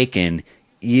is taken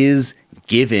is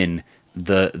given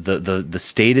the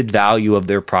stated value of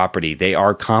their property. They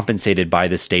are compensated by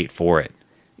the state for it.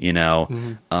 you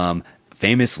know.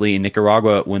 Famously in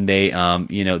Nicaragua, when they,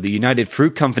 the United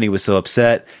Fruit Company was so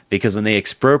upset because when they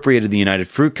expropriated the United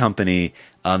Fruit Company,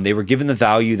 they were given the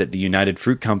value that the United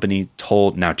Fruit Company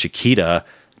told Chiquita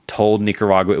told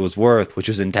Nicaragua it was worth, which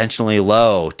was intentionally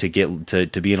low to get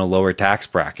to be in a lower tax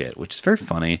bracket, which is very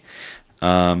funny.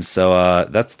 So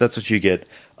that's what you get.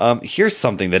 Here's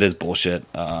something that is bullshit.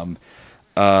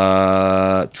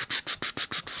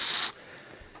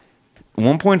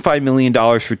 $1.5 million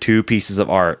for 2 pieces of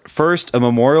art. First, a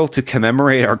memorial to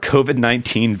commemorate our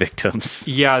COVID-19 victims.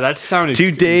 Yeah, that sounded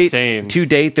insane. To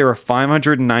date, there are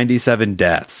 597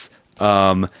 deaths.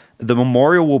 The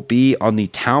memorial will be on the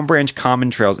Town Branch Common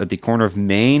Trails at the corner of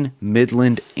Main,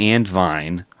 Midland, and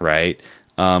Vine, right?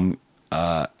 In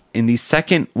the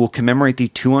second, will commemorate the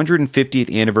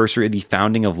 250th anniversary of the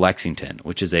founding of Lexington,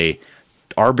 which is a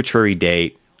arbitrary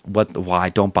date. Why?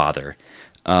 Don't bother.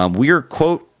 We are,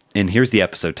 quote, and here's the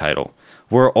episode title.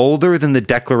 "We're older than the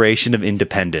Declaration of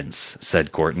Independence,"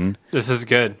 said Gorton. This is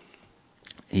good.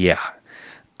 Yeah.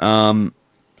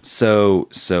 So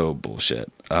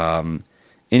bullshit.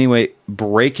 Anyway,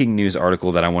 breaking news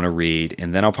article that I want to read,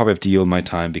 and then I'll probably have to yield my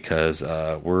time because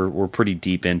we're pretty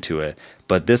deep into it.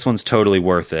 But this one's totally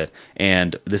worth it.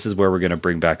 And this is where we're going to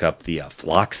bring back up the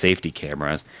flock safety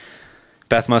cameras.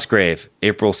 Beth Musgrave,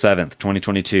 April 7th,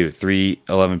 2022,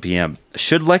 3:11 p.m.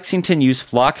 Should Lexington use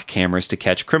flock cameras to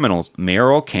catch criminals?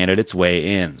 Mayoral candidates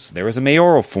weigh in. So there was a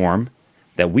mayoral form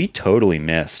that we totally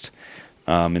missed.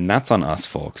 And that's on us,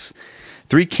 folks.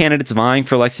 3 candidates vying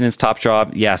for Lexington's top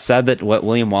job. Yeah, sad that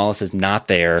William Wallace is not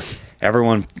there.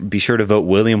 Everyone be sure to vote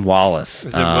William Wallace.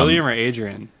 Is it William or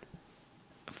Adrian?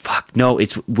 Fuck, no,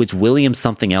 it's William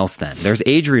something else then. There's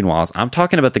Adrian Wallace. I'm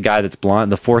talking about the guy that's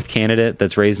blonde, the 4th candidate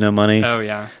that's raised no money. Oh,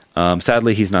 yeah.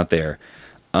 Sadly, he's not there.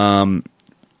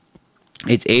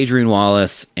 It's Adrian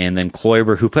Wallace and then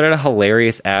Kloiber, who put out a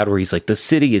hilarious ad where he's like, the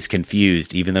city is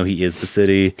confused, even though he is the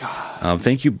city.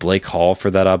 Thank you, Blake Hall,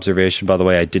 for that observation, by the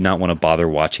way. I did not want to bother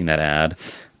watching that ad.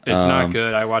 It's not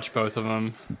good. I watched both of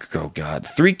them. Oh, God.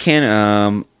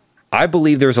 I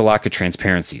believe there's a lack of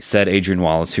transparency, said Adrian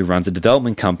Wallace, who runs a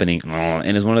development company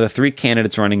and is one of the 3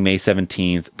 candidates running May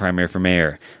 17th primary for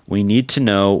mayor. We need to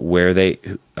know where they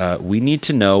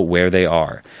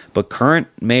are. But current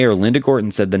Mayor Linda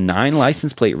Gorton said the 9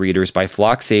 license plate readers by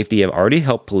Flock Safety have already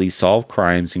helped police solve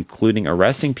crimes, including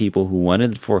arresting people who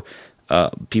wanted for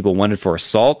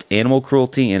assault, animal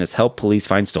cruelty, and has helped police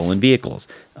find stolen vehicles.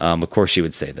 Of course, she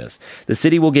would say this. The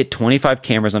city will get 25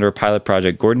 cameras under a pilot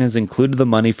project. Gordon has included the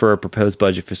money for a proposed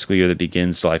budget fiscal year that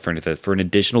begins July 25th for an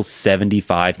additional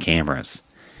 75 cameras.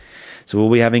 So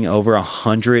we'll be having over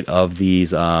 100 of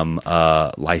these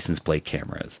license plate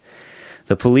cameras.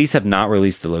 The police have not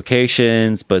released the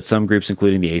locations, but some groups,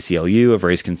 including the ACLU, have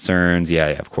raised concerns. Yeah,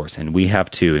 of course. And we have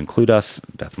to include us,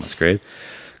 Beth Musgrave.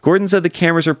 Gordon said the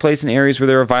cameras are placed in areas where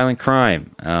there are violent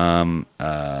crime, and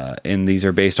these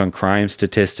are based on crime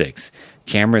statistics.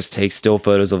 Cameras take still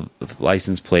photos of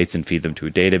license plates and feed them to a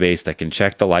database that can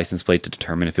check the license plate to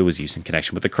determine if it was used in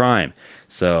connection with the crime.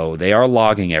 So they are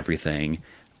logging everything,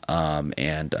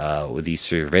 and the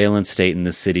surveillance state in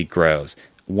the city grows.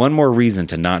 One more reason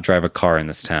to not drive a car in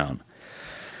this town.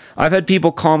 I've had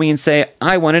people call me and say,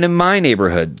 I want it in my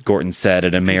neighborhood, Gorton said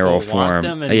at a mayoral forum.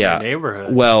 Them in your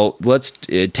neighborhood. Well, let's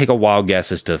take a wild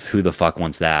guess as to who the fuck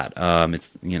wants that. It's,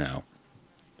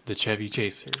 the Chevy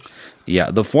Chasers. Yeah,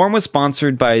 the forum was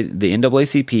sponsored by the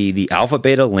NAACP, the Alpha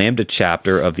Beta Lambda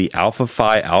chapter of the Alpha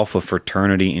Phi Alpha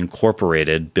Fraternity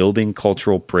Incorporated, Building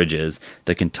Cultural Bridges,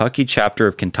 the Kentucky chapter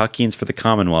of Kentuckians for the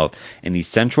Commonwealth, and the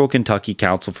Central Kentucky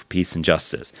Council for Peace and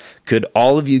Justice. Could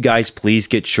all of you guys please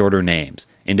get shorter names?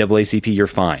 NAACP, you're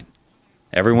fine.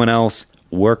 Everyone else,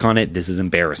 work on it. This is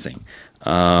embarrassing.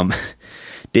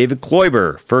 David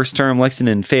Kloiber, first-term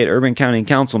Lexington and Fayette Urban County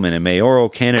Councilman and mayoral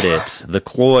candidate, the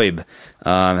Kloib,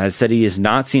 has said he has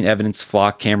not seen evidence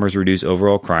flock cameras reduce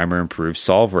overall crime or improve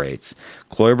solve rates.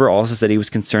 Kloiber also said he was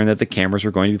concerned that the cameras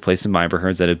were going to be placed in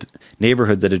neighborhoods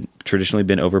that had traditionally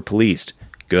been over-policed.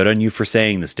 Good on you for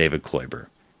saying this, David Kloiber.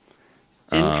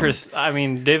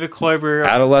 David Kloiber.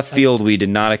 Out of left field, we did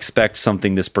not expect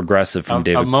something this progressive from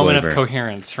David Kloiber. A moment of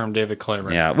coherence from David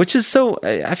Kloiber. Yeah, which is so.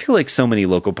 I feel like so many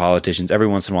local politicians every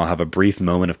once in a while have a brief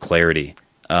moment of clarity,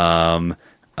 where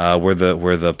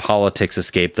the politics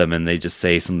escape them and they just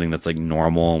say something that's like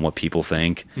normal and what people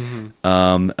think.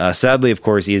 Mm-hmm. Sadly, of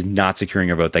course, he is not securing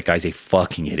a vote. That guy's a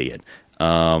fucking idiot.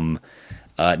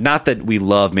 Not that we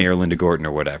love Mayor Linda Gorton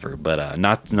or whatever, but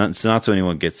not so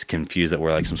anyone gets confused that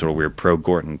we're like some sort of weird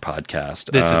pro-Gorton podcast.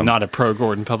 This is not a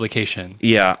pro-Gorton publication.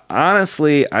 Yeah,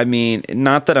 honestly, I mean,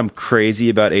 not that I'm crazy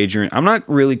about Adrian. I'm not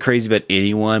really crazy about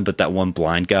anyone but that one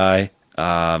blind guy.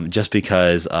 just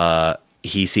because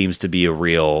he seems to be a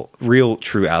real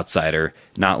true outsider,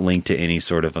 not linked to any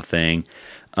sort of a thing.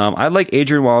 I'd like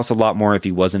Adrian Wallace a lot more if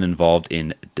he wasn't involved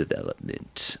in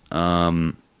development.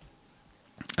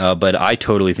 But I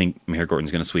totally think Mayor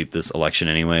Gordon's going to sweep this election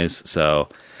anyways. So,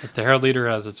 if the Herald Leader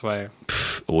has its way.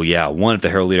 Well, yeah, one, if the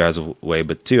Herald Leader has a way,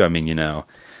 but two, I mean,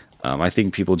 I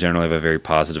think people generally have a very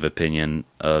positive opinion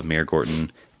of Mayor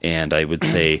Gordon, and I would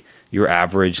say your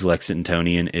average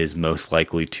Lexingtonian is most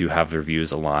likely to have their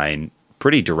views align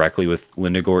pretty directly with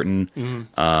Linda Gorton,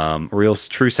 real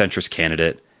true centrist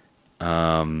candidate,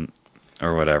 or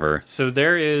whatever. So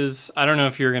there is, I don't know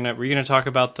if were you gonna talk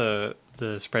about the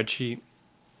spreadsheet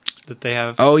that they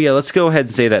have? Oh yeah, let's go ahead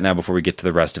and say that now before we get to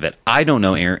the rest of it. I don't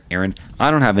know, Aaron. I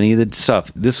don't have any of the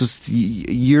stuff. This was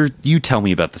you tell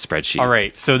me about the spreadsheet. All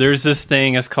right, so there's this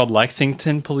thing. It's called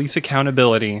Lexington Police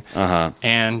Accountability,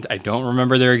 and I don't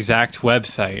remember their exact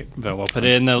website, but we'll put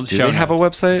it in the show notes. Do they have a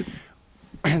website?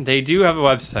 They do have a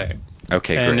website.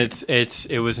 Okay, and great.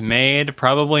 it was made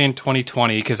probably in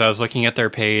 2020 because I was looking at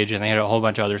their page and they had a whole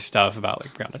bunch of other stuff about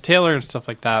like Breonna Taylor and stuff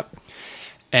like that.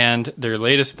 And their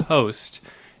latest post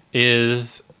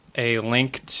is a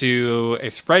link to a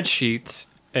spreadsheet,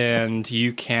 and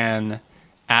you can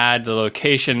add the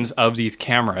locations of these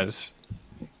cameras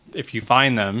if you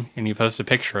find them, and you post a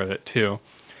picture of it too.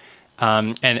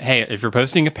 And hey, if you're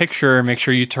posting a picture, make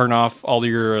sure you turn off all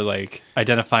your like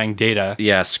identifying data.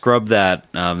 Yeah, scrub that.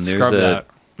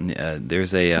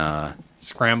 There's a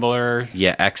Scrambler.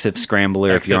 Yeah, EXIF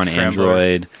Scrambler if you're on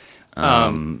Android.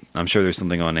 I'm sure there's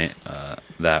something on it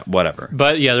that whatever.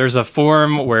 But yeah, there's a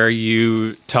form where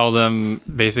you tell them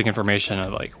basic information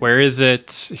of like, where is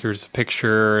it? Here's a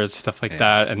picture, stuff like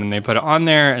that, and then they put it on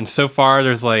there. And so far,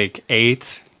 there's like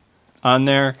 8 on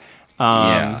there.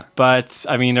 But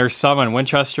I mean, there's some on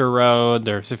Winchester Road.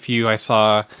 There's a few I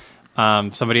saw.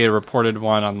 Somebody had reported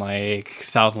one on like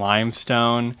South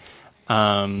Limestone.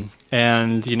 And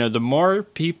the more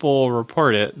people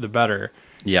report it, the better.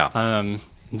 Yeah.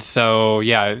 So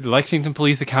yeah, Lexington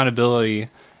Police Accountability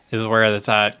is where that's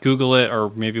at. Google it, or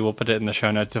maybe we'll put it in the show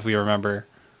notes if we remember.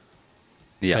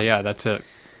 Yeah. But yeah, that's it.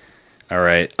 All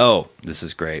right. Oh, this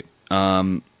is great.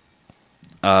 When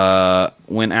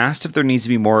asked if there needs to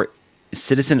be more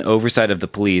citizen oversight of the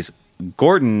police,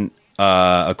 Gordon,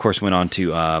 of course, went on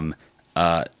to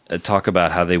talk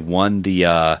about how they won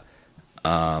that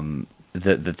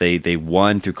they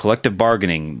won through collective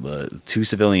bargaining the 2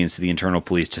 civilians to the Internal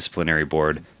Police Disciplinary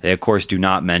Board. They, of course, do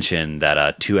not mention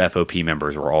that 2 FOP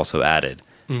members were also added.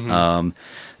 And,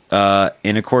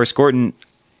 of course, Gordon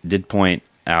did point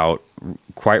out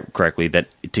quite correctly that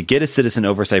to get a citizen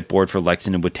oversight board for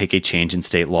Lexington would take a change in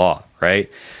state law,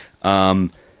 right?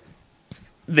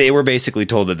 They were basically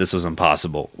told that this was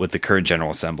impossible with the current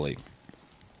General Assembly.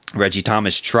 Reggie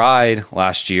Thomas tried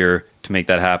last year to make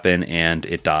that happen, and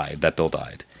it died. That bill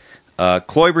died.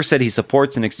 Kloiber said he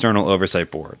supports an external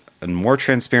oversight board, and more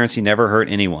transparency never hurt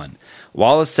anyone.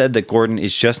 Wallace said that Gordon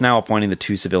is just now appointing the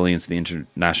 2 civilians to the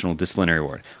International Disciplinary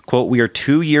Board. Quote, "We are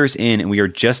 2 years in, and we are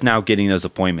just now getting those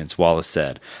appointments," Wallace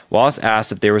said. Wallace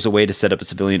asked if there was a way to set up a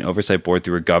civilian oversight board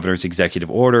through a governor's executive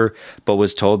order, but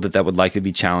was told that would likely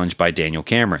be challenged by Daniel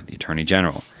Cameron, the Attorney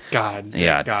General. God,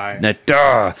 yeah,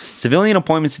 guy. Civilian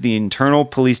appointments to the Internal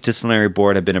Police Disciplinary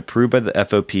Board have been approved by the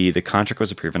FOP. The contract was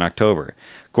approved in October.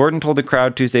 Gordon told the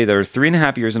crowd Tuesday there are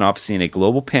 3.5 years in office in a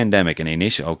global pandemic in a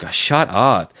nation. Oh gosh, shut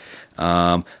up.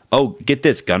 Get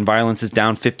this. Gun violence is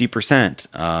down 50%.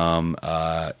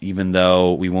 Even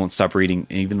though we won't stop reading,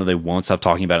 even though they won't stop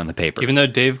talking about it in the paper. Even though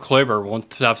Dave Kloiber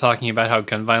won't stop talking about how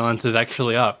gun violence is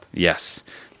actually up. Yes.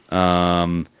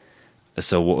 So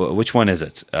which one is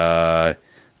it?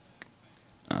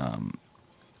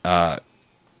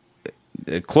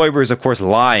 Kloiber is, of course,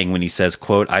 lying when he says,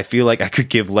 quote, "I feel like I could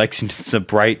give Lexington some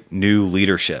bright new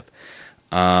leadership."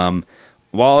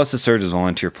 Wallace has served as a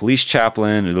volunteer police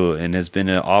chaplain and has been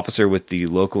an officer with the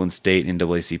local and state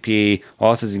NAACP.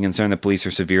 Wallace is concerned that police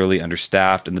are severely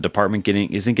understaffed and the department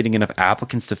isn't getting enough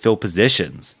applicants to fill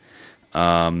positions.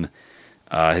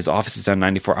 His office is down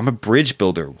 94. "I'm a bridge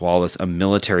builder," Wallace, a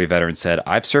military veteran, said.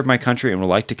 "I've served my country and would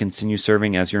like to continue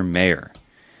serving as your mayor."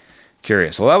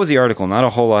 Curious. Well, that was the article. Not a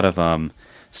whole lot of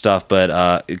stuff, but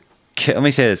let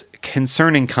me say this: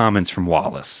 concerning comments from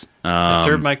Wallace. I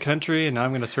served my country, and now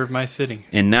I'm going to serve my city.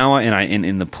 And now,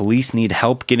 and the police need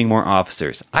help getting more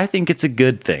officers. I think it's a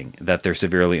good thing that they're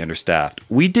severely understaffed.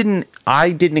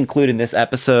 I didn't include in this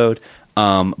episode,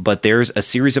 but there's a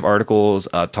series of articles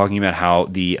talking about how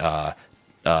the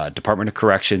Department of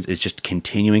Corrections is just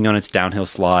continuing on its downhill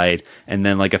slide. And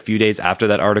then, like a few days after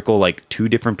that article, like 2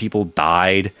 different people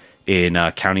died in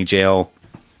county jail.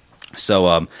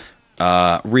 So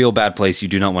Real bad place. You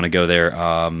do not want to go there.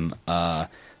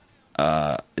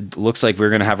 It looks like we're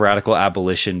going to have radical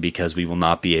abolition because we will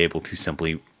not be able to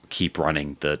simply keep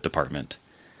running the department.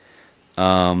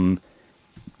 And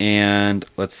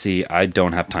let's see, I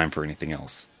don't have time for anything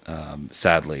else.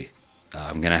 Sadly,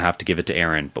 I'm going to have to give it to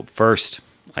Aaron. But first,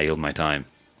 I yield my time.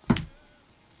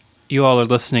 You all are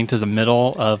listening to the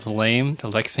middle of Lame, the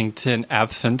Lexington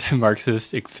Absent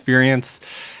Marxist Experience.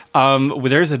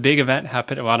 There's a big event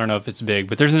happening. Well, I don't know if it's big,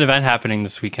 but there's an event happening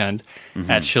this weekend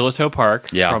at Shiloh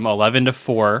Park from 11 to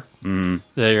 4.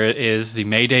 There is the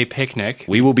May Day picnic.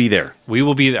 We will be there. We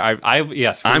will be there.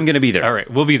 Yes. I'm going to be there. All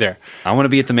right. We'll be there. I want to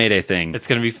be at the May Day thing. It's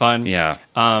going to be fun. Yeah.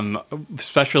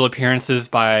 Special appearances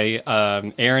by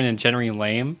Aaron and Jenny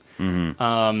Lame.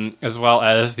 As well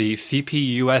as the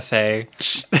CPUSA,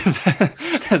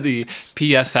 the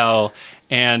PSL,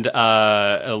 and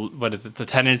what is it? The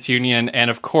Tenants Union, and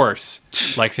of course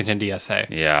Lexington DSA.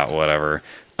 Yeah, whatever.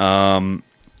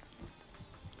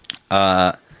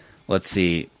 Let's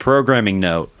see. Programming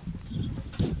note,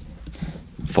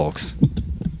 folks.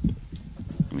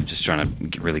 I'm just trying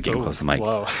to really get close to the mic.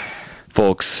 Whoa.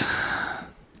 Folks,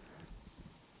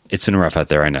 it's been rough out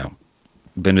there, I know.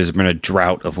 There's been a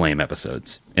drought of Lame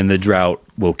episodes, and the drought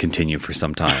will continue for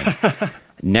some time.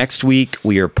 Next week,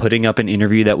 we are putting up an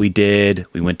interview that we did.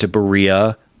 We went to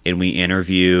Berea, and we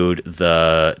interviewed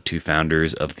the two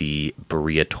founders of the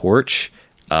Berea Torch.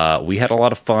 We had a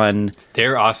lot of fun.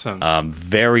 They're awesome.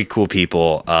 Very cool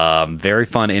people. Very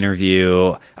fun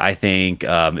interview. I think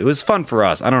it was fun for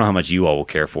us. I don't know how much you all will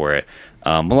care for it.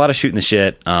 A lot of shooting the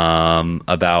shit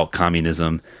about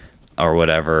communism or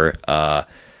whatever.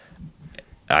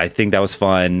 I think that was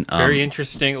fun. Very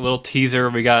interesting. A little teaser.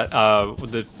 We got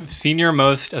the senior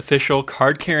most official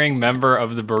card-carrying member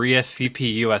of the Berea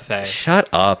CPUSA. Shut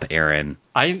up, Aaron.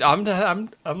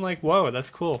 I'm like, whoa, that's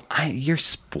cool.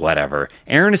 Whatever.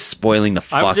 Aaron is spoiling the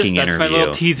fucking interview. That's my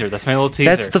little teaser. That's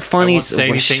the funniest.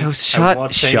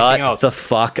 Shut the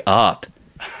fuck up.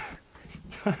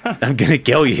 I'm gonna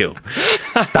kill you.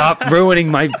 Stop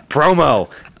ruining my promo.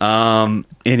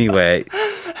 Anyway,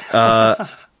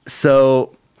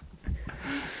 so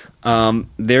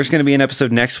there's going to be an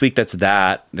episode next week. There's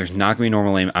not going to be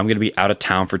normal Lame. I'm going to be out of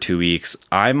town for 2 weeks.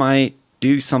 I might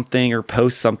do something or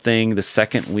post something the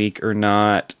second week or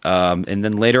not. And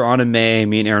then later on in May,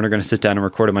 me and Aaron are going to sit down and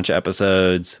record a bunch of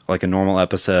episodes, like a normal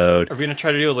episode. Are we going to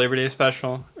try to do a Labor Day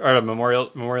special or a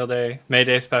Memorial Day, May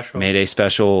Day special? May Day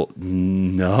special?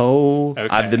 No.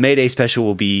 Okay. The May Day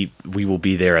special we will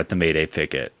be there at the May Day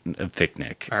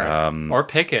picnic. All right. Or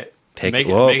picket. Make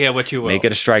it what you will. Make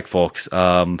it a strike, folks.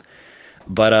 Yeah,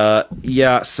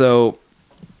 so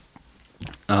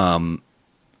what am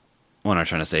I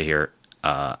trying to say here?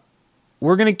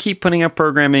 We're going to keep putting up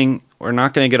programming. We're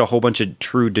not going to get a whole bunch of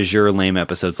true de jure Lame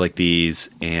episodes like these.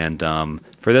 And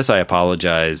for this, I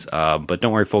apologize. But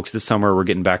don't worry, folks. This summer, we're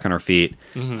getting back on our feet.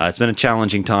 It's been a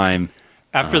challenging time.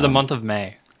 After the month of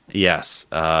May. Yes.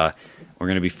 We're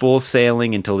going to be full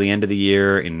sailing until the end of the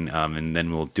year, and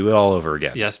then we'll do it all over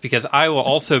again. Yes, because I will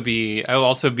also be in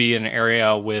an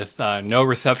area with no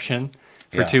reception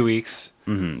for 2 weeks.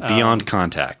 Beyond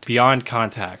contact. Beyond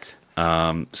contact.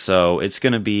 So it's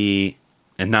going to be,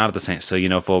 and not at the same.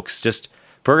 So folks, just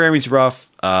programming's rough.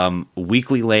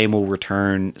 Weekly Lame will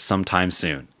return sometime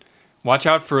soon. Watch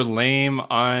out for Lame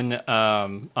on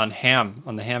the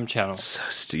Ham channel.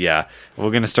 Yeah, we're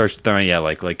gonna start throwing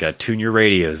like tune your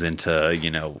radios into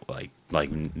like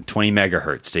 20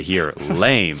 megahertz to hear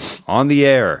Lame on the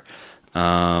air.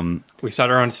 We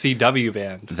started our own CW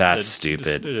band. That's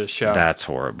stupid. Show. That's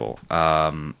horrible.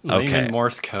 Lame Okay. in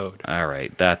Morse code. All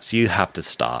right, you have to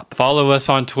stop. Follow us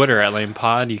on Twitter at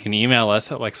LamePod. You can email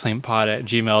us at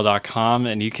lexlamepod@gmail.com,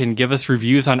 and you can give us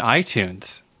reviews on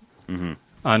iTunes.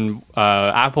 On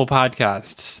Apple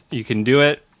Podcasts. You can do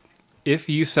it if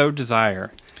you so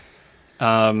desire.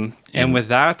 And with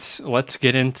that, let's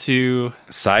get into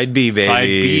Side B, baby. Side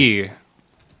B.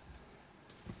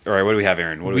 All right, what do we have,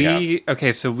 Aaron? What do we have?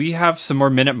 Okay, so we have some more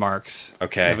minute marks.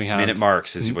 Okay, minute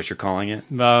marks is what you're calling it?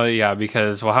 Well, yeah,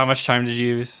 because, how much time did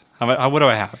you use? What do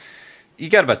I have? You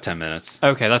got about 10 minutes.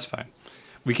 Okay, that's fine.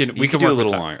 We can do a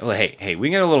little longer. Hey, we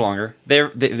can get a little longer.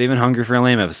 They've been hungry for a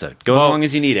Lame episode. Go as long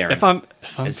as you need, Aaron. If I'm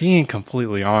being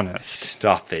completely honest,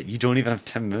 stop it. You don't even have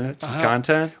 10 minutes of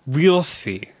content. We'll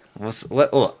see. I'm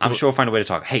sure we'll find a way to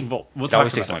talk. Hey, we'll it talk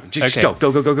always takes longer. Just go.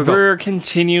 We're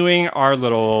continuing our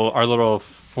little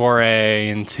foray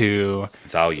into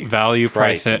value,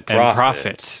 price, and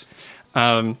profit.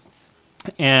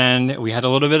 And we had a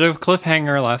little bit of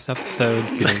cliffhanger last episode.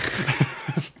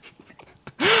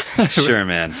 Sure,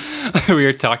 man. We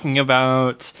were talking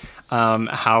about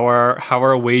how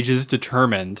are wages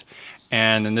determined?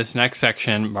 And in this next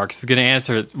section, Marx is going to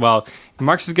answer. Well,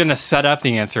 Marx is going to set up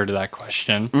the answer to that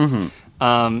question.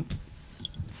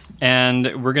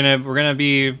 And we're gonna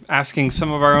be asking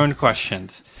some of our own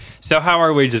questions. So, how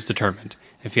are wages determined?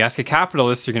 If you ask a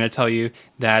capitalist, they're going to tell you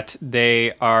that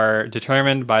they are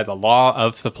determined by the law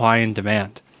of supply and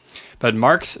demand. But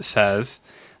Marx says,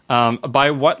 by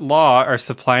what law are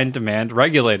supply and demand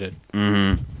regulated?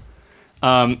 And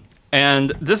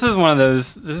this is one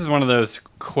of those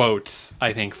quotes,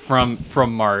 I think,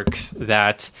 from Marx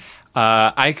that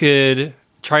I could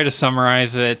try to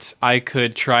summarize it. I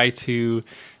could try to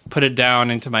put it down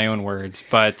into my own words,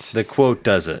 but the quote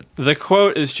does it. The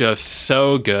quote is just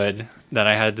so good that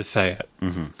I had to say it.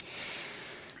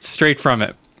 Straight from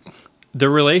it. The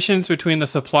relations between the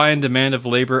supply and demand of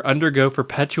labor undergo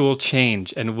perpetual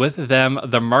change, and with them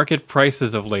the market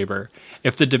prices of labor.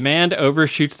 If the demand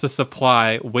overshoots the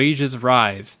supply, wages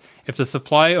rise. If the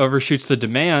supply overshoots the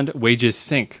demand, wages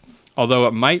sink. Although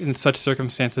it might in such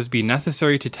circumstances be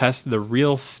necessary to test the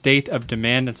real state of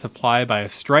demand and supply by a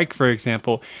strike, for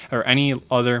example, or any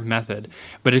other method.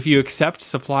 But if you accept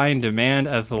supply and demand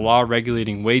as the law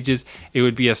regulating wages, it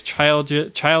would be as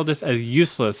childish as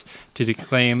useless to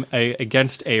declaim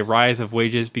against a rise of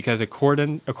wages, because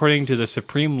according to the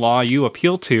supreme law you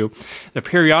appeal to, the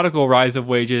periodical rise of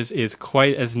wages is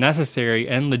quite as necessary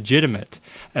and legitimate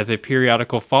as a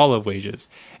periodical fall of wages.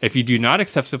 If you do not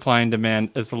accept supply and demand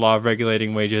as the law of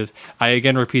regulating wages, I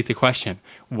again repeat the question: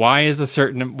 why a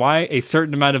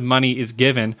certain amount of money is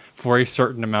given for a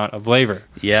certain amount of labor?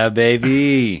 Yeah,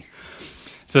 baby.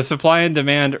 So supply and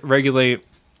demand regulate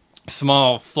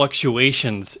small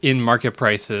fluctuations in market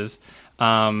prices,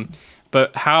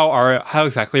 but how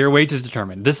exactly are wages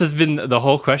determined? This has been the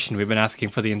whole question we've been asking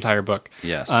for the entire book.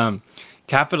 Yes.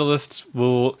 Capitalists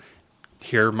will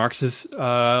hear Marx's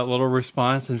little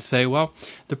response and say, well,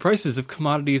 the prices of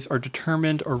commodities are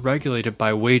determined or regulated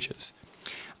by wages.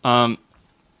 To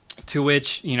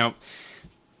which,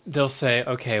 they'll say,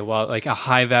 okay, well, like a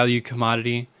high value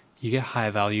commodity, you get high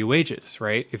value wages,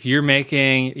 right? If you're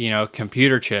making,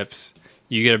 computer chips,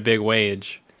 you get a big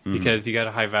wage because you got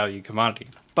a high value commodity.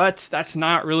 But that's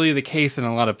not really the case in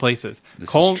a lot of places.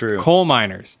 This is true. Coal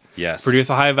miners Yes. produce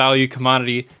a high value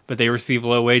commodity, but they receive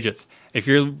low wages. If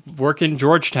you work in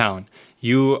Georgetown,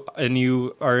 you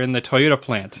are in the Toyota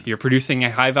plant, you're producing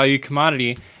a high value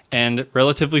commodity, and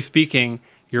relatively speaking,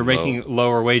 you're making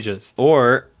lower wages.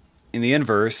 Or in the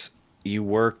inverse, you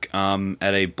work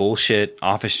at a bullshit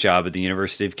office job at the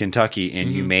University of Kentucky,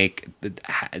 and you make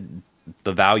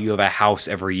the value of a house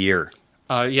every year.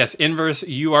 Yes, inverse,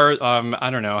 you are, I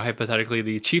don't know, hypothetically,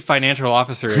 the chief financial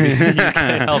officer of UK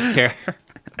healthcare.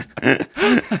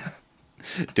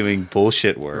 Doing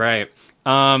bullshit work. Right.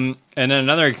 And then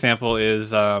another example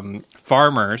is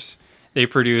farmers. They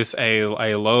produce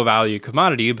a low value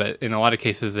commodity, but in a lot of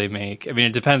cases they make,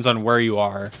 it depends on where you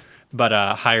are, but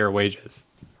higher wages.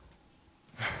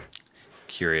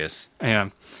 Curious. Yeah.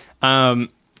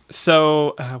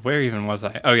 So where even was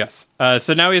I? Oh, yes.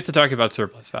 So now we have to talk about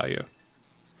surplus value.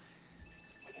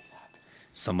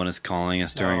 Someone is calling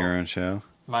us during our own show.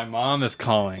 My mom is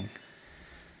calling.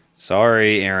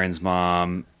 Sorry, Aaron's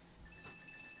mom.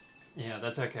 Yeah,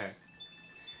 that's okay.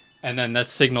 And then that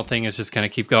signal thing is just going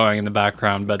to keep going in the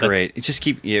background. But great. Just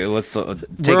keep. Yeah, let's take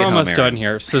we're it almost home, done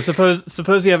here. So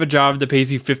suppose you have a job that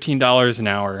pays you $15 an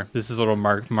hour. This is little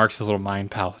Marx's little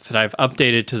mind palace that I've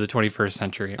updated to the 21st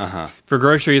century. For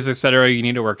groceries, etc., you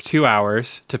need to work 2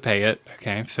 hours to pay it.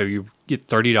 Okay, so you get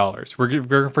 $30. We're going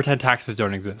to pretend taxes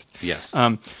don't exist. Yes.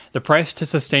 The price to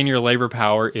sustain your labor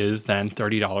power is then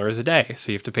 $30 a day.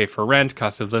 So you have to pay for rent,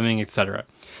 cost of living, etc.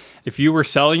 If you were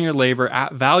selling your labor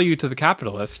at value to the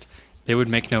capitalist, they would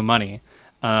make no money.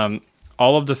 All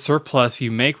of the surplus you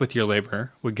make with your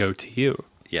labor would go to you.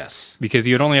 Yes. Because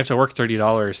you would only have to work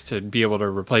 $30 to be able to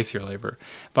replace your labor.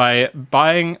 By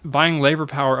buying labor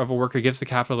power of a worker gives the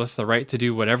capitalists the right to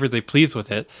do whatever they please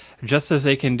with it, just as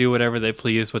they can do whatever they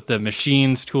please with the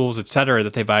machines, tools, etc.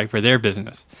 that they buy for their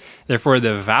business. Therefore,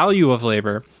 the value of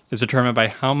labor is determined by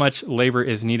how much labor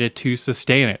is needed to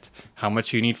sustain it, how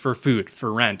much you need for food,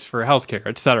 for rent, for healthcare,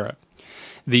 etc.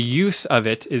 The use of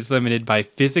it is limited by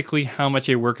physically how much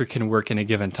a worker can work in a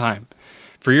given time.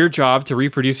 For your job to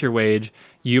reproduce your wage,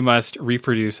 you must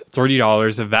reproduce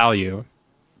 $30 of value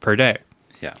per day.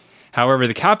 Yeah. However,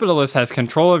 the capitalist has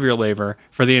control of your labor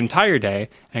for the entire day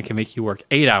and can make you work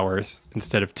 8 hours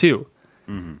instead of 2,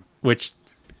 which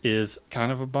is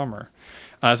kind of a bummer.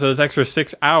 So those extra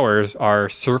 6 hours are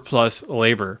surplus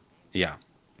labor. Yeah.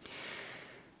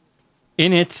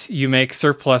 In it, you make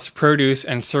surplus produce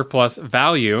and surplus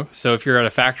value. So if you're at a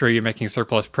factory, you're making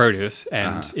surplus produce,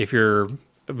 and if you're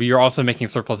also making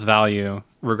surplus value,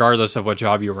 regardless of what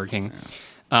job you're working.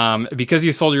 Because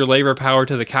you sold your labor power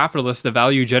to the capitalist, the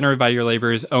value generated by your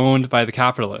labor is owned by the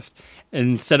capitalist.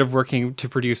 Instead of working to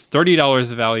produce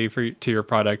 $30 of value to your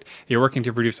product, you're working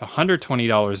to produce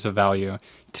 $120 of value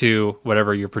to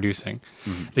whatever you're producing.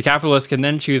 The capitalist can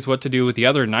then choose what to do with the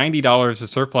other $90 of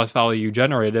surplus value you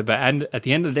generated, but at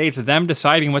the end of the day, it's them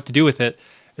deciding what to do with it.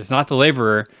 It's not the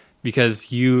laborer, because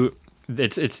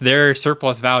it's their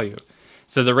surplus value.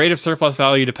 So the rate of surplus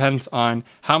value depends on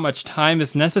how much time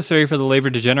is necessary for the labor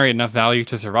to generate enough value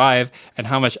to survive, and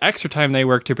how much extra time they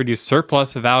work to produce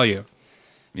surplus value.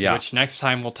 Yeah. Which next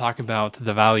time we'll talk about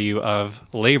the value of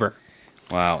labor.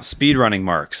 Wow. Speedrunning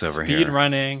Marx over here.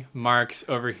 Speedrunning Marx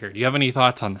over here. Do you have any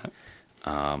thoughts on that?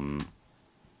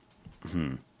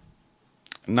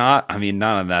 Not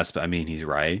on that, but he's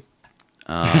right.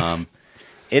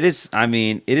 It is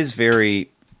very,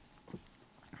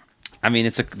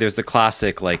 there's the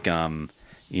classic, well,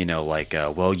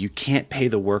 you can't pay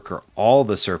the worker all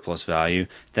the surplus value,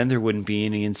 then there wouldn't be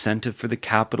any incentive for the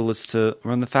capitalists to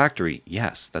run the factory.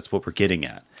 Yes, that's what we're getting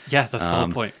at. Yeah, that's the whole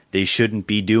point. They shouldn't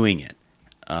be doing it.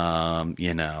 I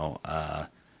don't know.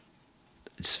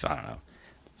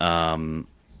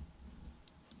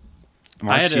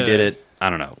 Marx, you did it. I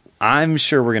don't know. I'm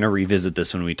sure we're going to revisit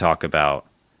this when we talk about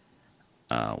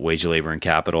wage labor and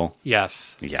capital.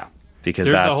 Yes. Yeah. Because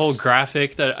there's a whole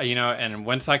graphic that, and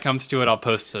once that comes to it, I'll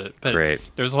post it. But great.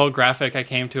 There's a whole graphic I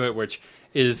came to it, which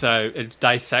is, it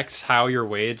dissects how your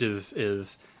wage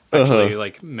is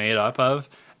actually made up of.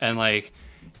 And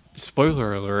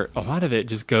spoiler alert, a lot of it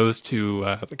just goes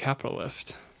to the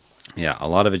capitalist. Yeah, a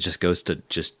lot of it just goes to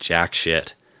just jack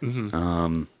shit.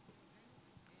 Mm-hmm.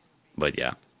 But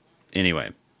yeah.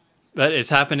 Anyway. But it's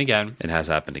happened again. It has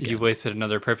happened again. You wasted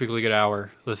another perfectly good hour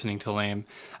listening to Lame.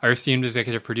 Our esteemed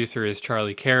executive producer is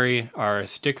Charlie Carey. Our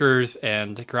stickers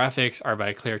and graphics are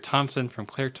by Claire Thompson from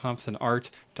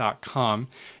ClaireThompsonArt.com.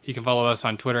 You can follow us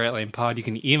on Twitter at LamePod. You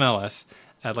can email us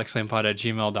at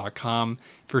lexlamepod@gmail.com.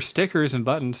 For stickers and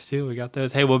buttons, too, we got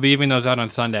those. Hey, we'll be giving those out on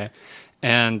Sunday.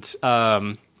 And,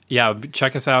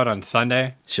 check us out on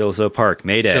Sunday. Shillitoe Park,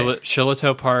 May Day.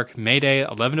 Shillitoe Park, May Day,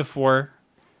 11 to 4.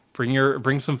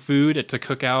 Bring some food. It's a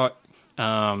cookout.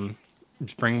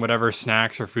 Just bring whatever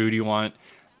snacks or food you want.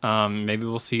 Maybe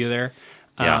we'll see you there.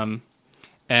 Yeah.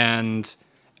 And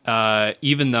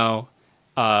even though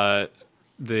the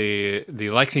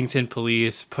Lexington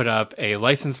police put up a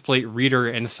license plate reader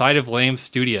inside of Lame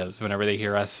Studios whenever they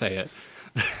hear us say it.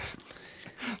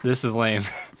 This is lame.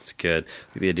 It's good.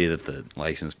 The idea that the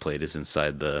license plate is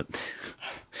inside the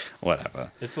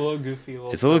whatever. It's a little goofy.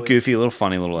 It's a little goofy, a little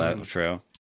funny, little outro.